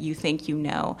script that you think you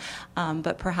know,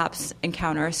 but perhaps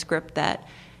encounter a script that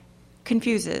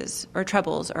confuses or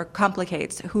troubles or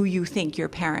complicates who you think your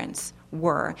parents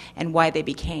were and why they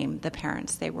became the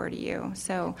parents they were to you.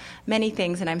 So many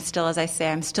things, and I'm still, as I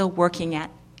say, I'm still working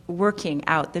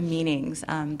out the meanings.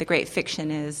 The great fiction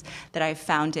is that I've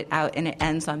found it out, and it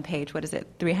ends on page,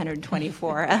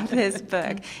 324 of this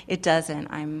book. It doesn't.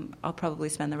 I'll probably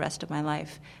spend the rest of my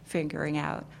life figuring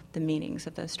out the meanings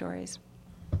of those stories.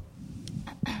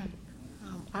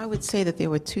 I would say that there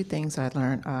were two things I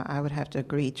learned. I would have to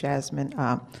agree, Jasmine.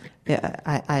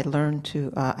 I learned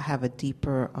to have a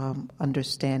deeper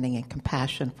understanding and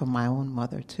compassion for my own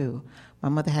mother, too. My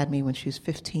mother had me when she was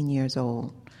 15 years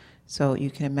old. So you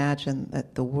can imagine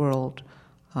that the world,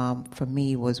 for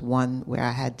me, was one where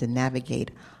I had to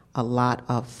navigate a lot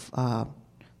of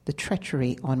the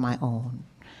treachery on my own.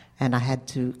 And I had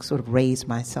to sort of raise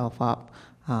myself up.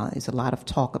 There's a lot of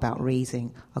talk about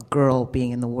raising a girl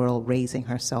being in the world, raising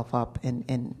herself up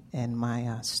in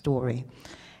my story.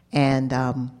 And,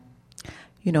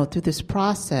 through this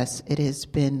process, it has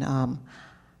been,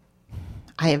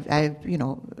 I've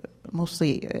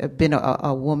mostly been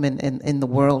a woman in the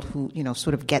world who,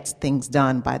 sort of gets things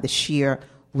done by the sheer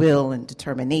will and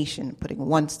determination, putting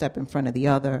one step in front of the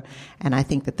other. And I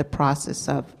think that the process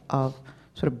of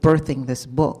sort of birthing this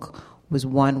book was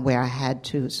one where I had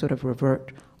to sort of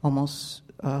revert almost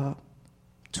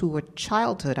to a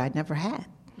childhood I never had.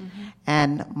 Mm-hmm.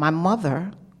 And my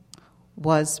mother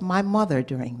was my mother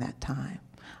during that time,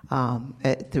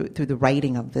 through the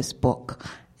writing of this book.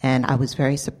 And I was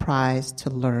very surprised to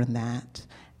learn that.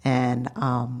 And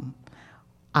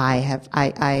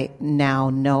I now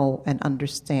know and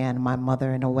understand my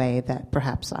mother in a way that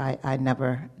perhaps I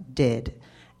never did.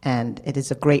 And it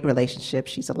is a great relationship.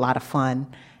 She's a lot of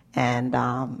fun, and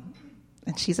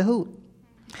she's a hoot.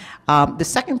 The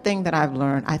second thing that I've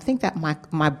learned, I think that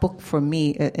my book for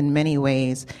me in many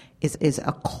ways is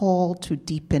a call to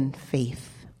deepen faith.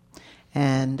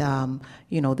 And,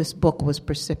 this book was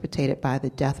precipitated by the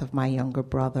death of my younger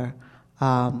brother,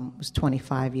 who was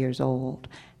 25 years old.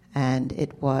 And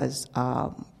it was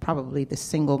probably the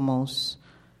single most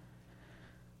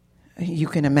you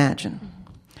can imagine.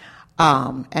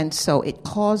 And so it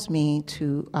caused me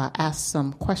to ask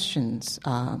some questions,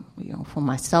 for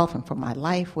myself and for my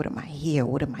life. What am I here?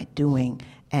 What am I doing?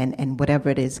 And whatever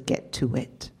it is, get to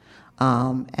it.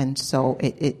 And so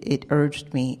it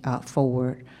urged me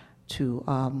forward to,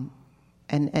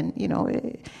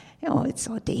 it's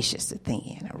audacious to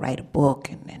think, write a book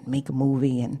and make a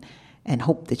movie and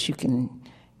hope that you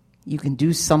can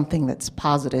do something that's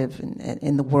positive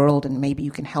in the world, and maybe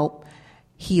you can help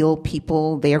heal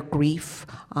people, their grief,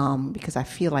 because I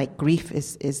feel like grief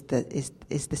is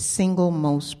the single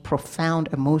most profound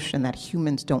emotion that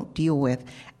humans don't deal with.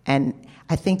 And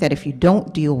I think that if you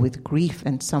don't deal with grief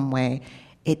in some way,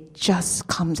 it just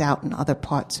comes out in other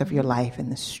parts of your life in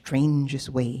the strangest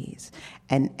ways.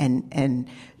 And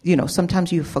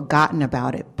sometimes you've forgotten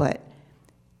about it, but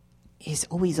there's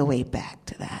always a way back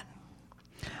to that.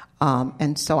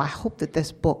 And so I hope that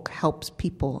this book helps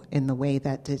people in the way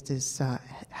that it has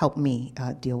helped me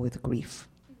deal with grief.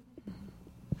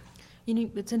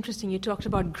 It's interesting. You talked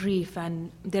about grief,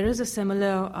 and there is a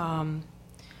similar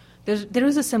there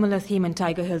is a similar theme in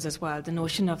Tiger Hills as well. The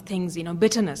notion of things,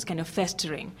 bitterness kind of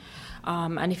festering,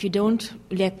 and if you don't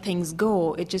let things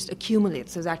go, it just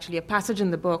accumulates. There's actually a passage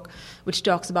in the book which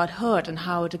talks about hurt and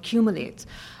how it accumulates.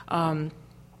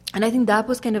 And I think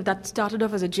that started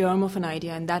off as a germ of an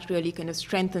idea, and that really kind of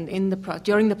strengthened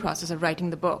during the process of writing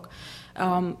the book.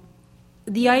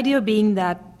 The idea being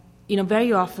that,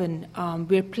 very often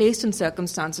we're placed in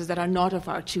circumstances that are not of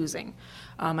our choosing,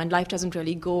 and life doesn't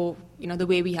really go, the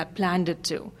way we had planned it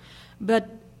to. But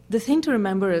the thing to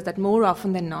remember is that more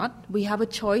often than not, we have a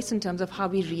choice in terms of how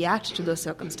we react to those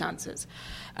circumstances.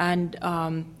 And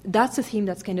that's the theme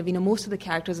that's kind of, most of the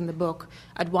characters in the book,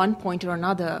 at one point or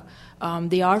another,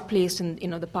 they are placed in,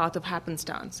 the path of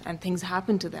happenstance, and things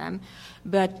happen to them,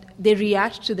 but they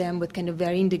react to them with kind of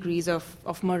varying degrees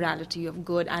of morality, of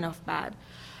good and of bad.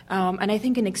 And I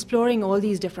think in exploring all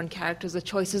these different characters, the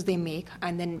choices they make,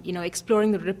 and then,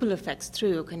 exploring the ripple effects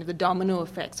through, kind of the domino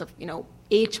effects of,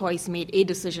 a choice made, a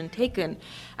decision taken,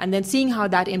 and then seeing how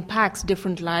that impacts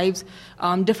different lives,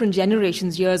 different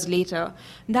generations years later,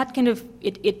 that kind of,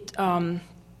 it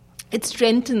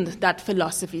strengthened that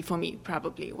philosophy for me,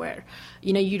 probably, where,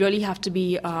 you really have to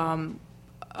be, there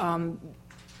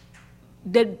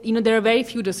are very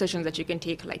few decisions that you can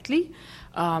take lightly,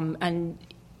 and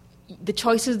the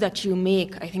choices that you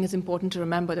make, I think it's important to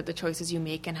remember that the choices you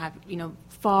make can have,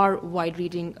 far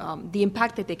wide-reading, the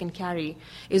impact that they can carry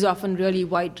is often really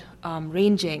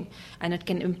wide-ranging, and it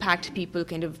can impact people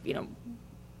kind of,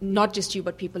 not just you,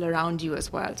 but people around you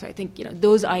as well. So I think,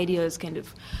 those ideas kind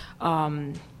of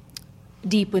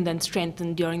deepened and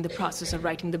strengthened during the process of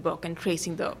writing the book and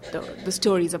tracing the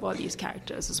stories of all these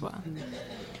characters as well.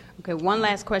 Okay, one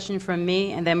last question from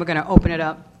me, and then we're going to open it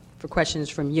up for questions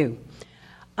from you.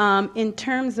 In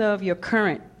terms of your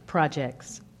current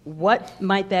projects, what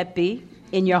might that be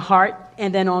in your heart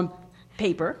and then on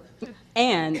paper?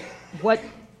 And what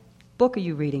book are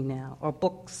you reading now, or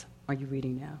books are you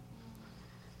reading now?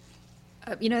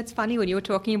 It's funny when you were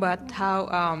talking about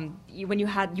how you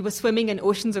were swimming in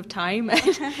oceans of time,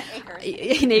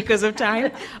 in acres of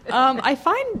time. I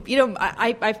find,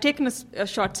 I've taken a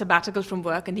short sabbatical from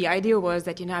work, and the idea was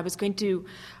that, I was going to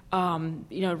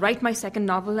write my second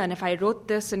novel, and if I wrote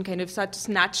this in kind of such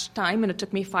snatched time, and it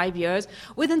took me 5 years,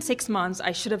 within 6 months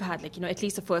I should have had at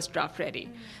least the first draft ready.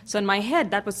 So in my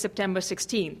head, that was September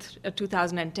 16th,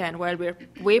 2010, where we're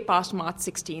way past March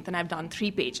 16th, and I've done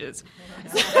 3 pages.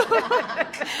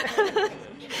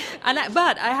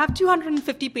 But I have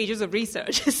 250 pages of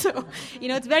research, so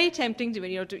it's very tempting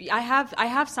to I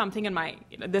have something in my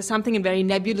there's something in very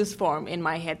nebulous form in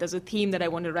my head. There's a theme that I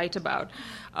want to write about.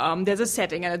 There's a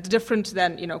setting, and it's different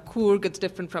than Coorg. It's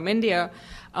different from India,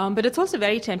 but it's also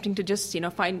very tempting to just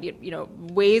find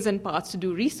ways and paths to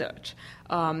do research.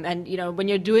 And when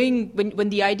you're when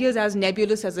the idea is as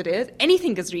nebulous as it is,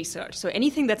 anything is research. So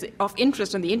anything that's of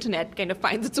interest on the internet kind of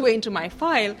finds its way into my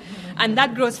file, and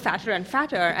that grows fatter and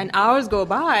fatter. And hours go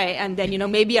by, and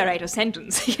then maybe I write a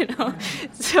sentence.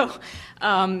 So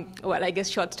I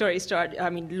guess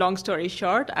long story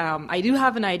short, I do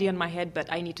have an idea in my head,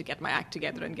 but I need to get my act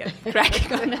together and get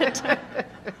cracking on it.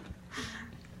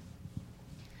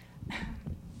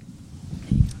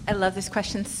 I love this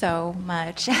question so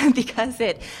much because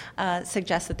it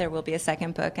suggests that there will be a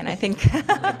second book, and I think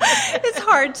it's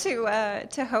hard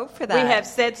to hope for that. We have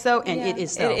said so, and it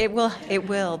is so. It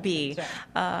will be.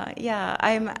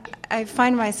 I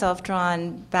find myself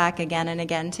drawn back again and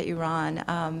again to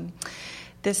Iran.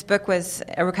 This book was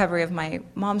a recovery of my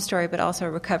mom's story, but also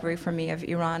a recovery for me of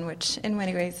Iran, which in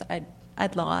many ways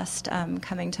I'd lost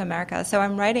coming to America. So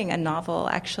I'm writing a novel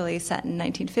actually set in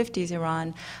 1950s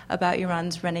Iran about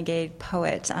Iran's renegade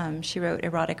poet. She wrote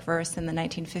erotic verse in the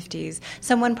 1950s.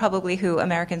 Someone probably who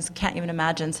Americans can't even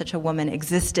imagine such a woman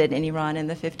existed in Iran in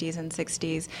the 50s and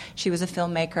 60s. She was a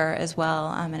filmmaker as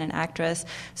well and an actress.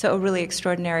 So a really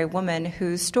extraordinary woman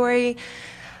whose story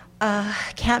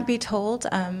can't be told.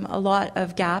 A lot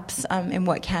of gaps in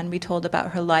what can be told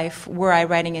about her life. Were I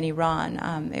writing in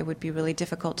Iran, it would be really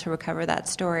difficult to recover that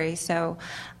story. So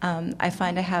I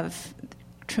find I have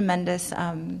tremendous,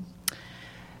 the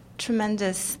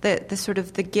sort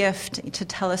of the gift to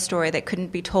tell a story that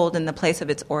couldn't be told in the place of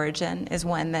its origin is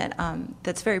one that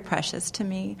that's very precious to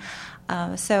me.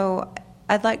 So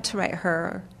I'd like to write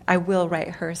her. I will write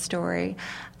her story.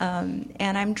 And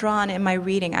I'm drawn in my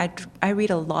reading. I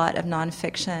read a lot of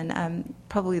nonfiction.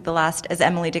 Probably the last, as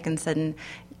Emily Dickinson,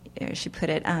 she put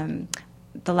it,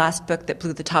 the last book that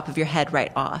blew the top of your head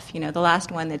right off. The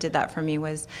last one that did that for me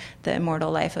was The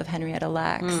Immortal Life of Henrietta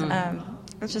Lacks.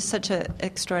 It's just such an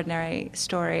extraordinary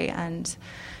story and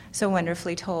so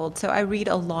wonderfully told. So I read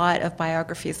a lot of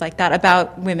biographies like that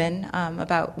about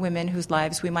women whose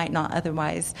lives we might not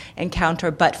otherwise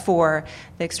encounter, but for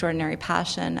the extraordinary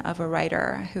passion of a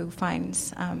writer who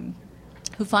finds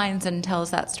who finds and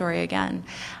tells that story again.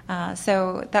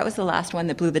 So that was the last one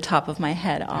that blew the top of my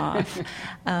head off.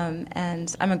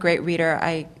 And I'm a great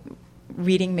reader.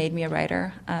 Reading made me a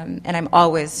writer. And I'm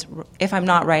always, if I'm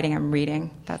not writing, I'm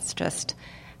reading. That's just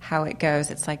how it goes.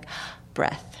 It's like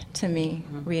breath to me,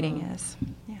 reading is.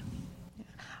 Yeah.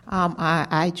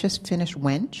 I just finished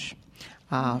Wench.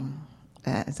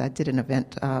 As I did an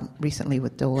event recently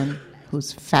with Dolan,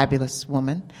 who's a fabulous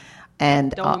woman.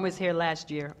 And Dolan was here last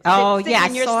year. Oh, Sit yeah.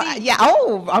 in your seat. Yeah.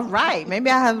 Oh, all right.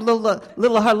 Maybe I have a little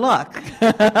of her luck.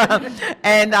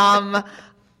 And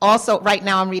also, right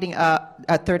now I'm reading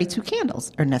 32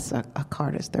 Candles, Ernesta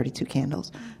Carter's 32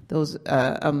 Candles. Those.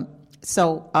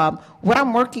 So what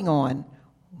I'm working on,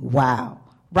 wow.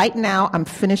 Right now, I'm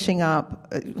finishing up.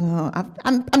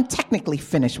 I'm technically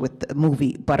finished with the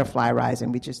movie Butterfly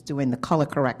Rising. We're just doing the color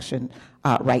correction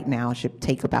right now. It should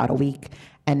take about a week.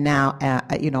 And now,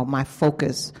 my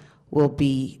focus will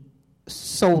be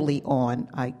solely on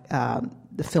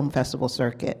the film festival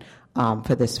circuit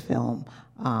for this film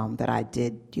that I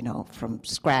did, from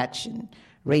scratch and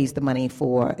raised the money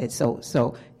for it. So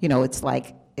it's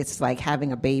like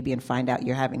having a baby and find out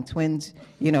you're having twins.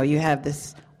 You have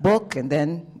this book and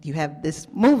then you have this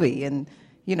movie, and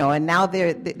now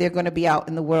they're going to be out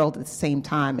in the world at the same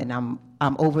time, and I'm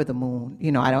over the moon.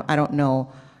 I don't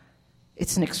know.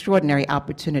 It's an extraordinary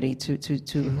opportunity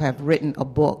to have written a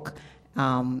book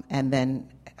and then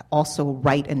also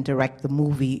write and direct the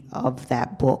movie of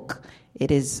that book.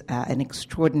 It is an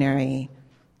extraordinary.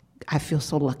 I feel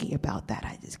so lucky about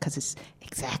that because it's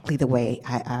exactly the way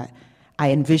I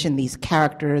envision these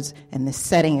characters, and the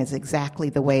setting is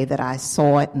exactly the way that I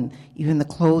saw it, and even the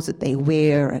clothes that they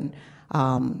wear. And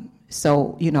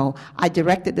so, I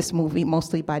directed this movie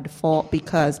mostly by default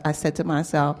because I said to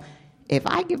myself, if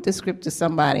I give the script to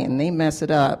somebody and they mess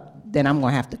it up, then I'm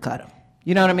going to have to cut them.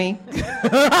 You know what I mean?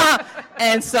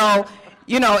 And so,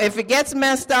 if it gets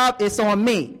messed up, it's on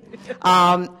me.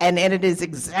 And it is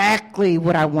exactly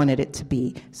what I wanted it to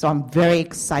be. So I'm very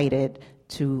excited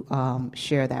to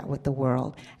share that with the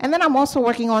world. And then I'm also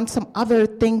working on some other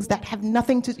things that have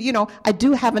nothing to, I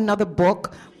do have another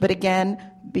book, but again,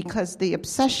 because the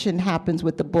obsession happens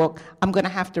with the book, I'm going to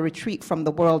have to retreat from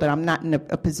the world, and I'm not in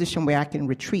a position where I can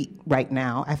retreat right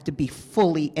now. I have to be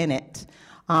fully in it.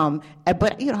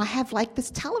 But, I have like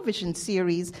this television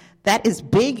series that is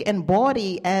big and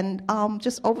bawdy and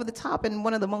just over the top, and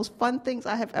one of the most fun things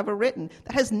I have ever written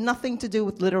that has nothing to do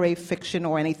with literary fiction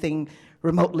or anything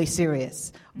remotely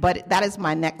serious. But that is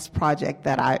my next project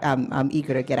that I'm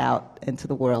eager to get out into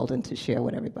the world and to share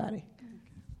with everybody.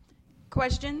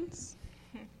 Questions?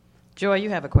 Joy, you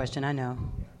have a question, I know.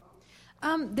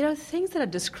 There are things that are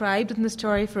described in the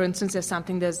story. For instance, there's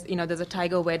a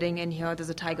tiger wedding in here.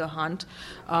 There's a tiger hunt.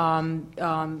 Coorg,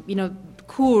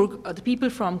 the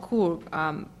people from Coorg,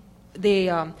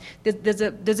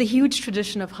 there's a huge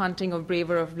tradition of hunting, of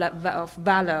bravery, of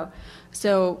valor.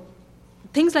 So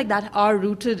things like that are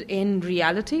rooted in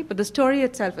reality, but the story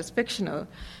itself is fictional.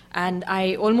 And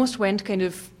I almost went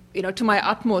to my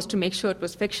utmost to make sure it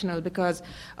was fictional, because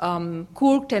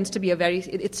Coorg tends to be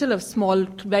it's still a small,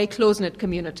 very close-knit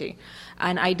community.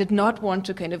 And I did not want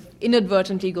to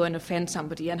inadvertently go and offend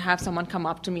somebody and have someone come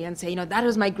up to me and say, that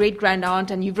was my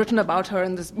great-grand-aunt and you've written about her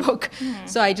in this book. Mm-hmm.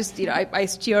 So I just, I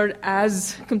steered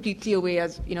as completely away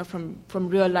as, from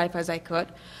real life as I could.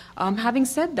 Having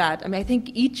said that, I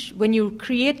think when you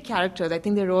create characters, I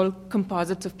think they're all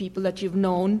composites of people that you've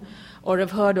known or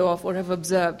have heard of or have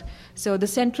observed. So the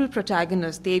central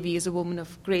protagonist, Devi, is a woman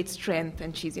of great strength,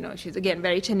 and she's again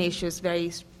very tenacious,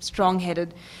 very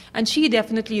strong-headed, and she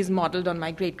definitely is modeled on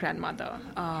my great-grandmother.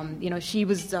 She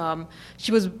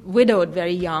was widowed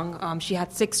very young. She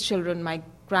had 6 children. My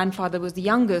grandfather was the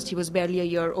youngest. He was barely a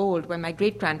year old when my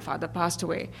great-grandfather passed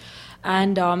away.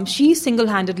 And she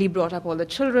single-handedly brought up all the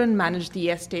children, managed the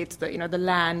estates, the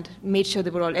land, made sure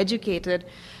they were all educated.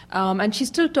 And she's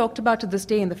still talked about to this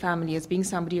day in the family as being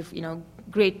somebody of,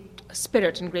 great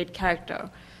spirit and great character.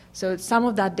 So some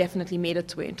of that definitely made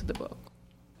its way into the book.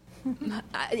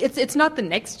 It's not the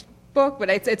next book, but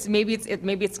maybe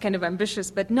it's kind of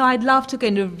ambitious. But no, I'd love to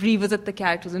kind of revisit the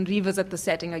characters and revisit the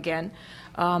setting again.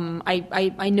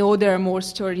 I know there are more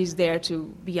stories there to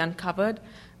be uncovered.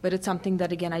 But it's something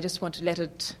that, again, I just want to let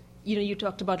it. You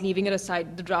talked about leaving it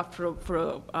aside, the draft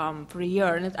for a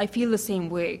year, and I feel the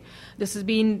same way. This has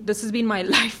been my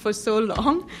life for so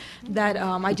long that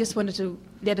I just wanted to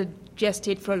let it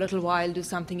gestate for a little while, do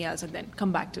something else, and then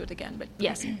come back to it again. But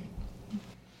yes.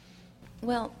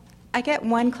 Well, I get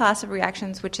one class of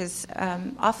reactions, which is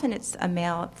often it's a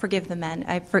male. Forgive the men.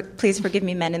 Please forgive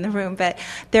me, men in the room. But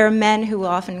there are men who will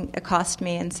often accost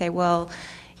me and say, "Well,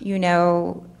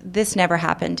 this never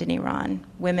happened in Iran.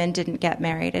 Women didn't get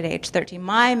married at age 13.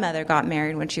 My mother got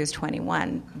married when she was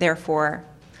 21. Therefore,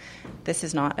 this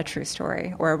is not a true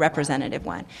story or a representative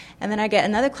one. And then I get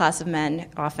another class of men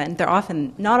they're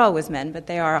often, not always men, but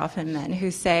they are often men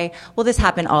who say, well, this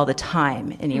happened all the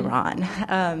time in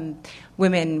Iran.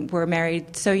 Women were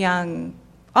married so young,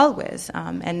 always.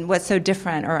 And what's so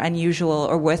different or unusual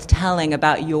or worth telling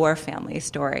about your family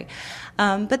story?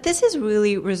 But this is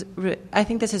really, I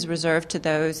think this is reserved to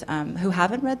those who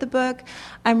haven't read the book.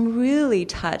 I'm really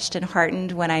touched and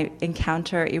heartened when I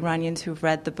encounter Iranians who've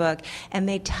read the book, and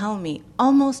they tell me,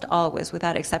 almost always,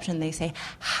 without exception, they say,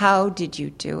 how did you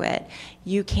do it?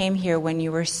 You came here when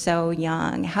you were so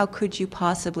young. How could you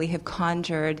possibly have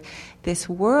conjured this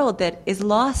world that is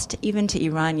lost even to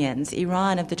Iranians?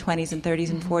 Iran of the 20s and 30s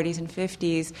and 40s and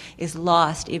 50s is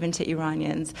lost even to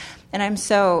Iranians. And I'm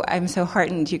so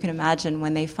heartened, you can imagine,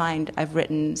 when they find I've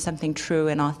written something true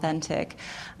and authentic,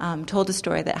 told a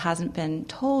story that hasn't been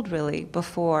told really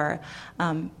before,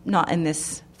 not in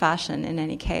this fashion in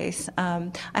any case.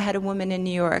 I had a woman in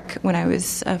New York when I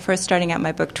was first starting out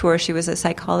my book tour. She was a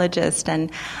psychologist,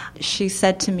 and she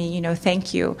said to me,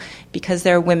 thank you, because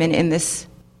there are women in this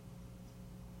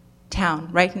town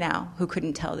right now who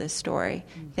couldn't tell this story.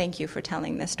 Thank you for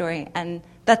telling this story. And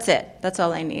that's it. That's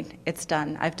all I need. It's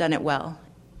done. I've done it well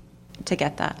to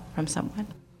get that from someone.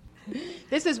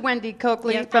 This is Wendy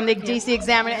Coakley from the DC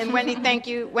Examiner. And Wendy, thank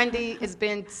you. Wendy has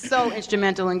been so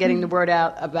instrumental in getting the word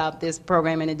out about this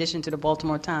program in addition to the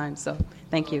Baltimore Times. So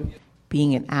thank you.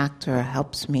 Being an actor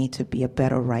helps me to be a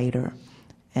better writer.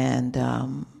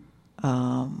 And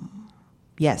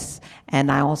yes, and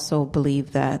I also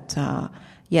believe that,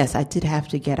 yes, I did have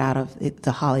to get out of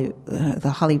the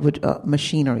Hollywood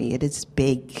machinery. It is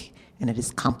big, and it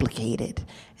is complicated,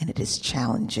 and it is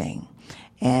challenging.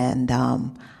 And I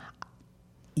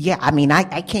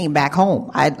came back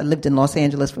home. I lived in Los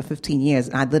Angeles for 15 years,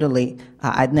 and I literally,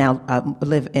 I now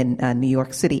live in New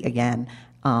York City again.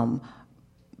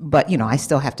 But, I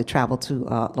still have to travel to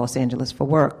Los Angeles for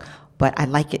work. But I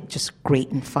like it just great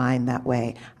and fine that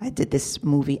way. I did this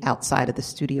movie outside of the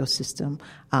studio system.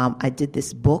 I did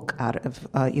this book out of,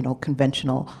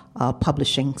 conventional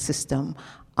publishing system.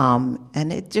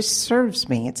 And it just serves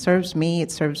me. It serves me.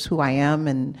 It serves who I am.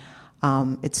 And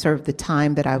it served the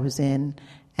time that I was in.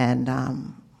 And,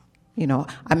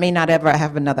 I may not ever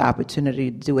have another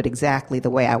opportunity to do it exactly the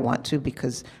way I want to,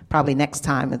 because probably next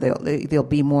time there'll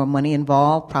be more money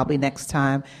involved. Probably next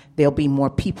time there'll be more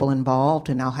people involved,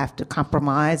 and I'll have to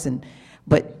compromise.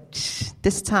 But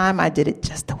this time I did it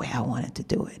just the way I wanted to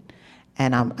do it.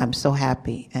 And I'm so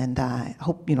happy. And I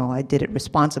hope, I did it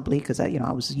responsibly, because, I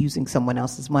was using someone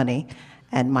else's money.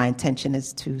 And my intention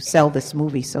is to sell this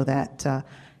movie so that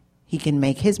he can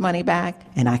make his money back,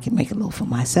 and I can make a little for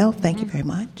myself. Thank you very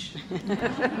much.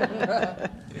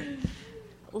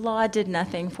 Law did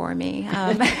nothing for me.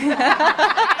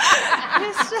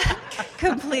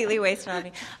 Completely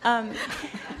wasted on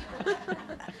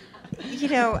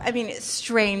me.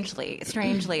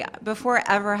 Strangely, before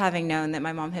ever having known that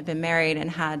my mom had been married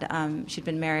and she'd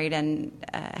been married and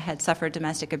had suffered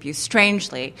domestic abuse,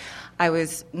 strangely,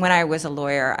 when I was a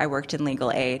lawyer, I worked in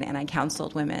legal aid, and I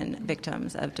counseled women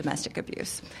victims of domestic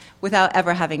abuse without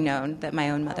ever having known that my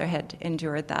own mother had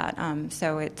endured that.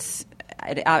 So it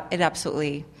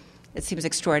absolutely... It seems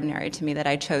extraordinary to me that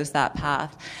I chose that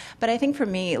path. But I think for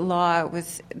me,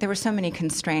 there were so many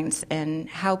constraints in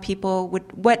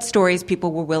what stories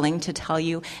people were willing to tell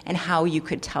you and how you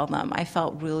could tell them. I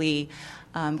felt really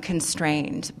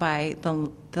constrained by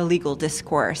the legal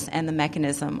discourse and the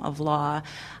mechanism of law.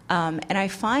 And I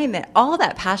find that all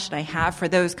that passion I have for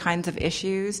those kinds of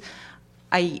issues,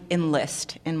 I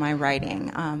enlist in my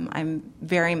writing. I'm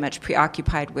very much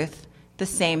preoccupied with the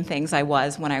same things I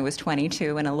was when I was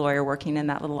 22 and a lawyer working in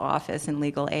that little office in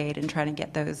legal aid and trying to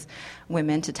get those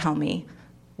women to tell me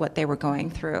what they were going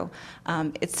through.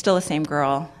 It's still the same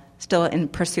girl, still in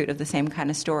pursuit of the same kind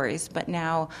of stories, but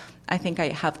now I think I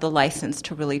have the license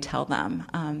to really tell them,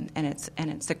 and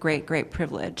it's a great, great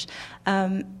privilege.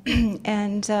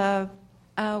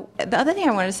 The other thing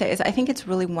I wanted to say is I think it's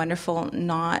really wonderful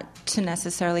not to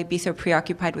necessarily be so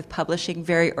preoccupied with publishing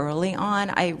very early on.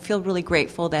 I feel really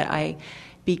grateful that I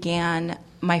began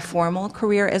my formal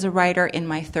career as a writer in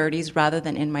my 30s rather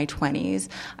than in my 20s.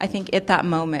 I think at that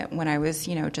moment when I was,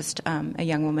 just a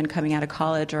young woman coming out of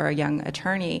college or a young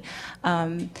attorney,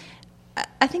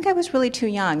 I think I was really too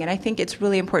young, and I think it's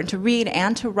really important to read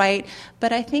and to write,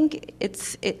 but I think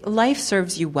life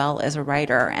serves you well as a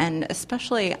writer, and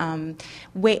especially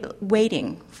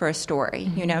waiting for a story,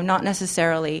 not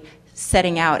necessarily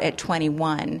setting out at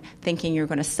 21 thinking you're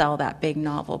going to sell that big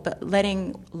novel, but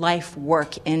letting life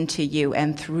work into you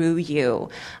and through you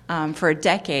for a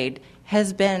decade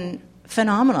has been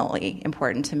phenomenally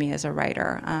important to me as a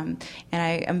writer. And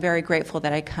I am very grateful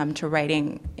that I come to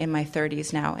writing in my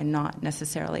 30s now and not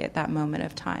necessarily at that moment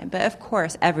of time. But of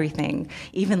course, everything,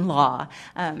 even law,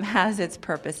 has its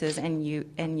purposes and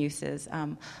uses.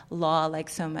 Law, like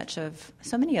so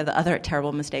many of the other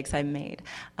terrible mistakes I made,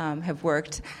 have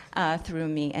worked through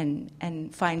me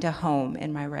and find a home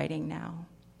in my writing now.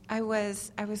 I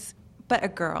was but a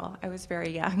girl. I was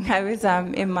very young. I was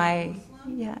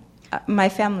my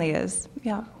family is,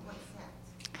 yeah.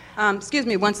 Excuse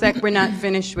me, one sec. We're not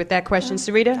finished with that question.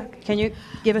 Sarita, can you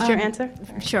give us your answer?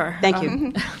 Sure. Thank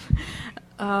you.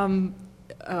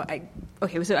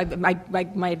 So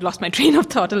I lost my train of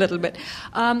thought a little bit.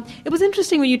 It was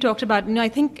interesting when you talked about,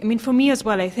 for me as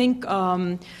well, I think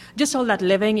just all that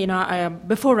living,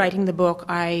 before writing the book,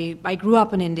 I grew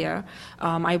up in India.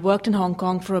 I worked in Hong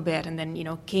Kong for a bit and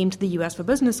then, came to the U.S. for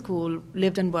business school,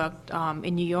 lived and worked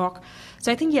in New York.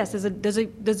 So I think, yes,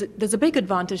 there's a big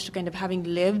advantage to kind of having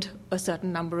lived a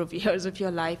certain number of years of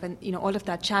your life and, all of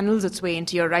that channels its way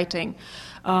into your writing.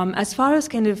 As far as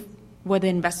kind of whether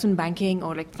investment banking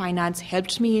or like finance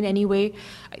helped me in any way,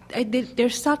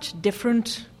 there's such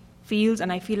different fields,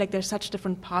 and I feel like there's such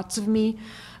different parts of me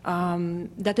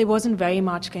that there wasn't very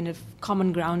much kind of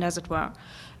common ground, as it were.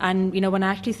 And when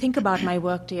I actually think about my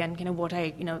workday and kind of what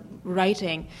I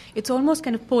writing, it's almost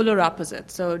kind of polar opposite.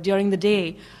 So during the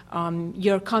day,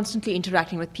 you're constantly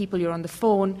interacting with people. You're on the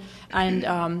phone, and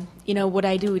what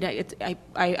I do,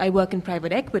 I work in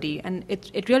private equity, and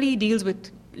it really deals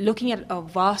with looking at a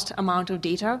vast amount of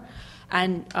data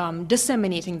and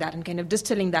disseminating that and kind of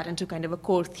distilling that into kind of a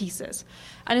core thesis.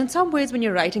 And in some ways, when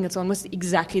you're writing, it's almost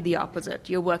exactly the opposite.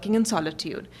 You're working in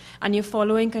solitude, and you're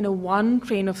following kind of one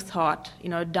train of thought,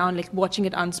 down, like watching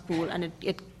it unspool, and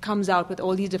it comes out with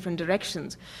all these different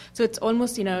directions. So it's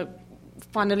almost,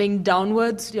 funneling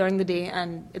downwards during the day,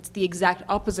 and it's the exact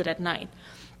opposite at night.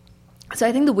 So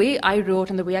I think the way I wrote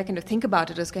and the way I kind of think about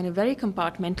it is kind of very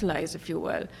compartmentalized, if you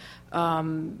will.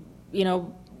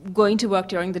 Going to work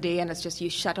during the day, and it's just you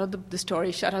shut out the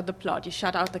story, shut out the plot, you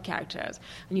shut out the characters,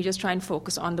 and you just try and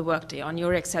focus on the workday, on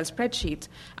your Excel spreadsheets,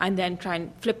 and then try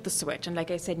and flip the switch. And like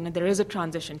I said, there is a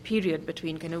transition period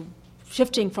between kind of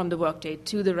shifting from the workday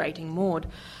to the writing mode.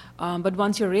 But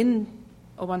once you're in,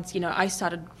 or once, I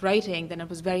started writing, then it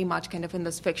was very much kind of in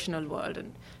this fictional world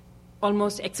and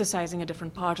almost exercising a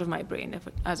different part of my brain,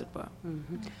 as it were.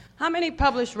 Mm-hmm. How many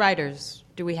published writers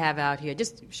do we have out here?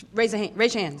 Just raise your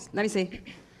hands. Let me see.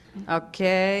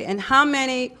 Okay. And how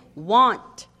many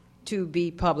want to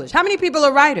be published? How many people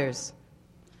are writers?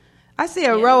 I see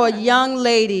a row of young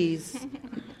ladies.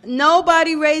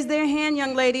 Nobody raised their hand,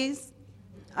 young ladies.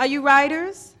 Are you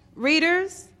writers?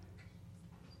 Readers?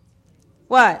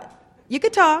 What? You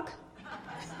could talk.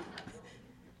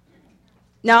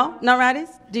 No? No writers?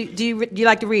 Do you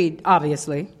like to read,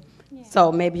 obviously? Yeah.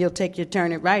 So maybe you'll take your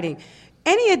turn at writing.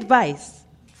 Any advice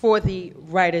for the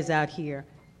writers out here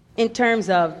in terms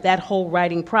of that whole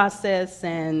writing process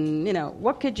and,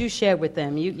 what could you share with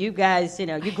them? You guys,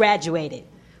 you graduated.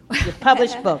 You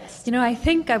published books. I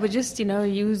think I would just,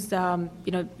 use,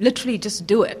 literally just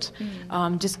do it.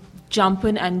 Just jump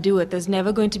in and do it. There's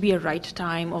never going to be a right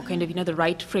time or kind of, the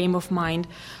right frame of mind.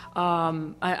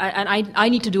 I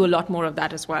need to do a lot more of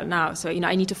that as well now. So,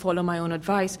 I need to follow my own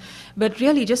advice. But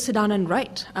really, just sit down and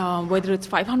write, whether it's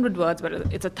 500 words, whether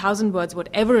it's 1,000 words,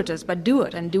 whatever it is, but do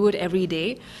it, and do it every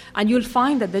day. And you'll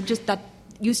find that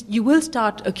you will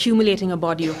start accumulating a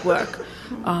body of work.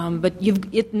 But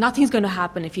nothing's going to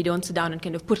happen if you don't sit down and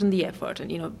kind of put in the effort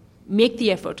and, make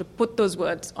the effort to put those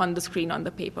words on the screen, on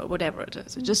the paper, whatever it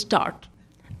is. So just start.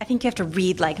 I think you have to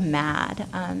read like mad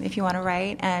if you want to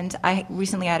write. And I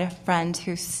recently had a friend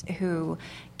who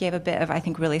gave a bit of, I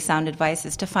think, really sound advice,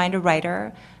 is to find a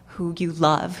writer who you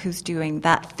love, who's doing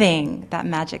that thing, that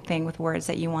magic thing with words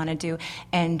that you want to do,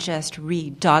 and just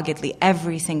read doggedly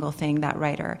every single thing that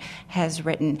writer has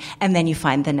written. And then you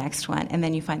find the next one, and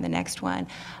then you find the next one.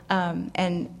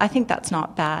 And I think that's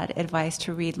not bad advice,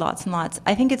 to read lots and lots.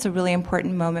 I think it's a really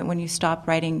important moment when you stop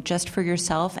writing just for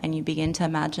yourself and you begin to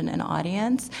imagine an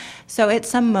audience. So at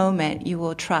some moment you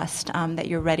will trust that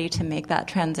you're ready to make that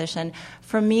transition.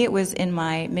 For me, it was in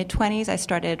my mid-20s. I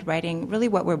started writing really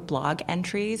what were blog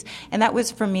entries, and that was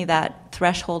for me that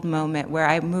threshold moment where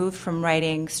I moved from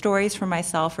writing stories for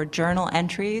myself or journal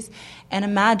entries and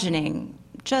imagining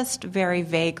just very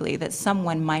vaguely that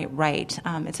someone might write.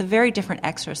 It's a very different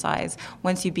exercise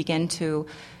once you begin to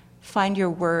find your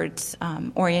words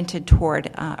oriented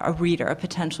toward a reader, a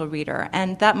potential reader.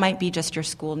 And that might be just your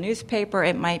school newspaper,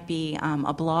 it might be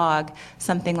a blog,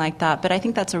 something like that. But I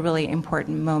think that's a really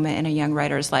important moment in a young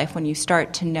writer's life when you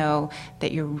start to know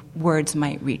that your words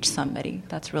might reach somebody.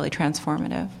 That's really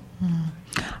transformative.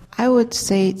 I would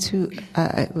say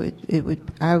I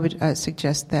would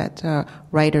suggest that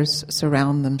writers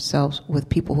surround themselves with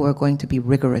people who are going to be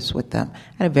rigorous with them.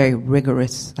 I had a very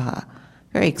rigorous,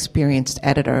 very experienced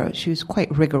editor. She was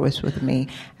quite rigorous with me,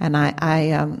 and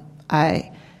I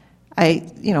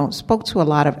spoke to a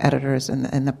lot of editors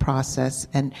in the process,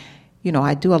 and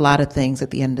I do a lot of things at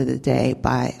the end of the day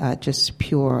by just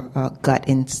pure gut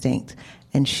instinct.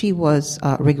 And she was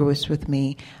rigorous with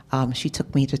me. She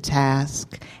took me to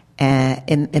task,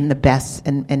 in the best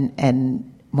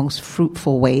and most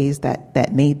fruitful ways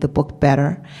that made the book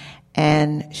better.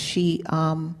 And she,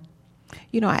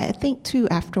 I think too,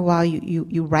 after a while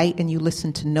you write and you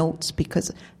listen to notes because,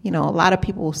 a lot of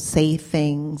people say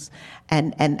things,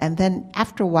 and then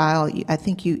after a while I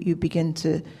think you begin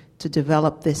to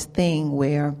develop this thing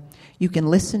where you can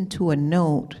listen to a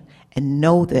note and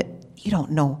know that you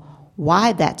don't know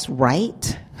why that's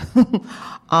right,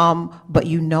 but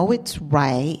it's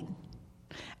right,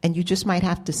 and you just might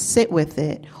have to sit with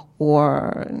it,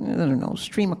 or I don't know,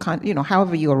 stream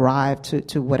however you arrive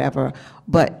to whatever.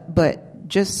 But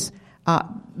just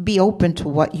be open to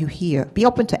what you hear. Be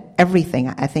open to everything.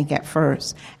 I think at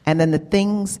first, and then the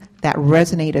things that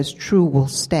resonate as true will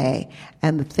stay,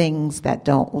 and the things that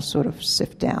don't will sort of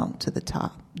sift down to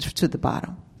the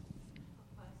bottom.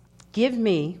 Give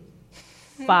me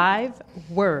 5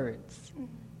 words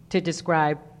to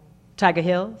describe Tiger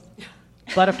Hills,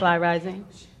 Butterfly Rising,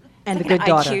 and The Good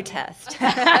Daughter. IQ test.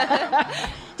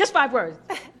 Just 5 words.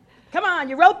 Come on,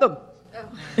 you wrote them.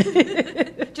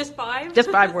 Just 5?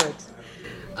 Just 5 words.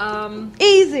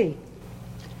 Easy.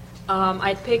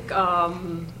 I'd pick a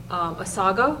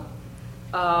saga.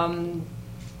 And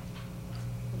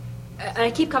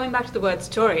I keep coming back to the word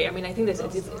story. I mean, I think it's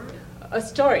a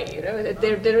story.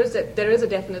 There is a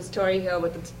definite story here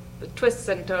with its twists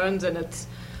and turns and its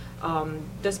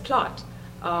this plot.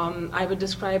 I would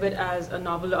describe it as a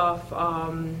novel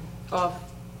of.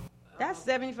 That's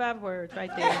 75 words right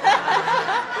there.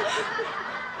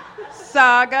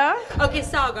 Saga. Okay,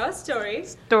 saga, story.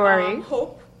 Story.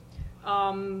 Hope.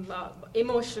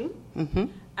 Emotion. Mm-hmm.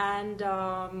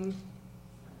 And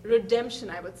redemption,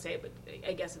 I would say, but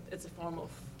I guess it's a form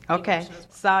of. Okay. Emotion as well.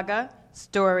 Saga,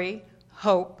 story,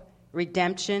 hope,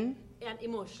 redemption, And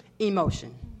emotion.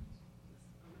 emotion.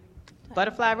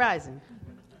 Butterfly Rising.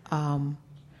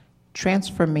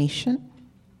 Transformation,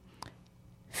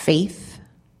 faith,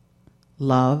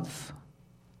 love,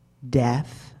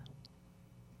 death,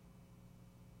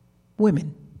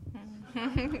 women.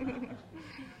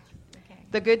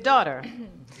 The Good Daughter.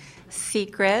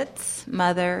 Secrets,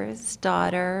 mothers,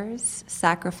 daughters,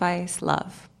 sacrifice,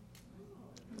 love.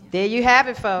 There you have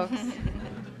it, folks.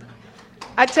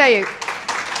 I tell you,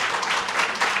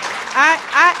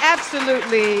 I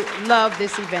absolutely love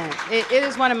this event. It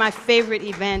is one of my favorite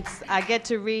events. I get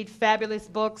to read fabulous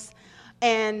books,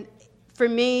 and for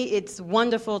me, it's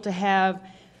wonderful to have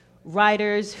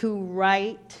writers who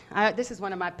write. This is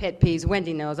one of my pet peeves.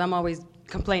 Wendy knows. I'm always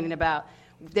complaining about.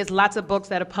 There's lots of books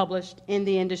that are published in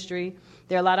the industry.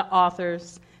 There are a lot of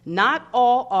authors. Not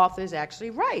all authors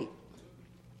actually write,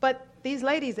 but these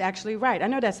ladies actually write. I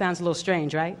know that sounds a little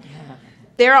strange, right? Yeah.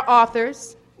 There are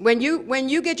authors. When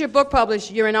you get your book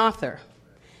published, you're an author.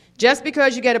 Just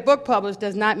because you get a book published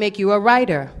does not make you a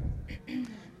writer.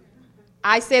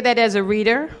 I say that as a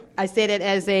reader. I say that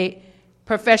as a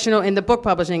professional in the book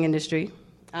publishing industry.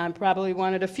 I'm probably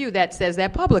one of the few that says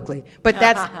that publicly, but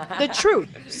that's the truth.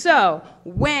 So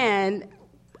when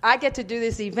I get to do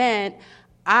this event,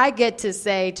 I get to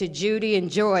say to Judy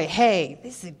and Joy, hey,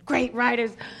 this is great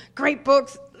writers, great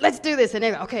books, let's do this. And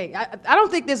they go, okay, I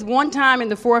don't think this one time in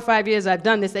the 4 or 5 years I've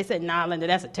done this, they said, nah, Linda,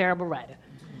 that's a terrible writer.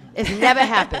 It's never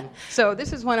happened. So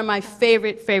this is one of my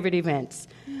favorite events.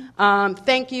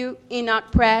 Thank you,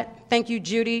 Enoch Pratt. Thank you,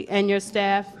 Judy and your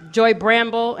staff. Joy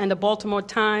Bramble and the Baltimore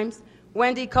Times.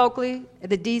 Wendy Coakley,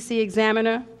 the D.C.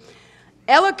 Examiner.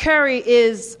 Ella Curry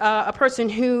is a person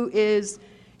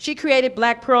she created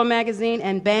Black Pearl magazine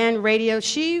and Band Radio.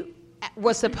 She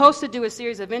was supposed to do a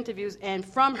series of interviews, and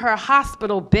from her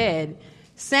hospital bed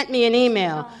sent me an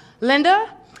email. Linda,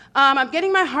 I'm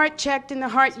getting my heart checked in the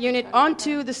heart unit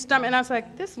onto the stomach. And I was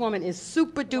like, this woman is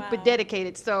super duper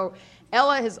dedicated. So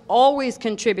Ella has always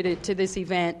contributed to this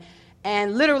event.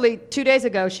 And literally 2 days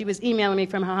ago, she was emailing me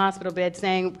from her hospital bed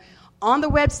saying, on the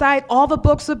website. All the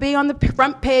books will be on the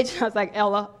front page. I was like,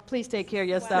 Ella, please take care of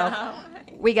yourself. Wow.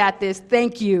 We got this.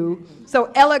 Thank you.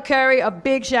 So Ella Curry, a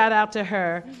big shout out to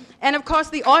her. And of course,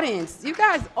 the audience. You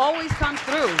guys always come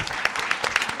through.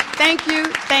 Thank you,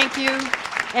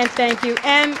 and thank you.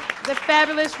 And the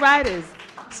fabulous writers,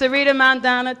 Sarita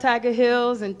Mandana, Tiger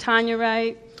Hills, and Tanya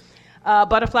Wright,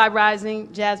 Butterfly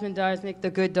Rising, Jasmine Darsnick, The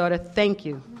Good Daughter. Thank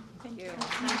you. Thank you.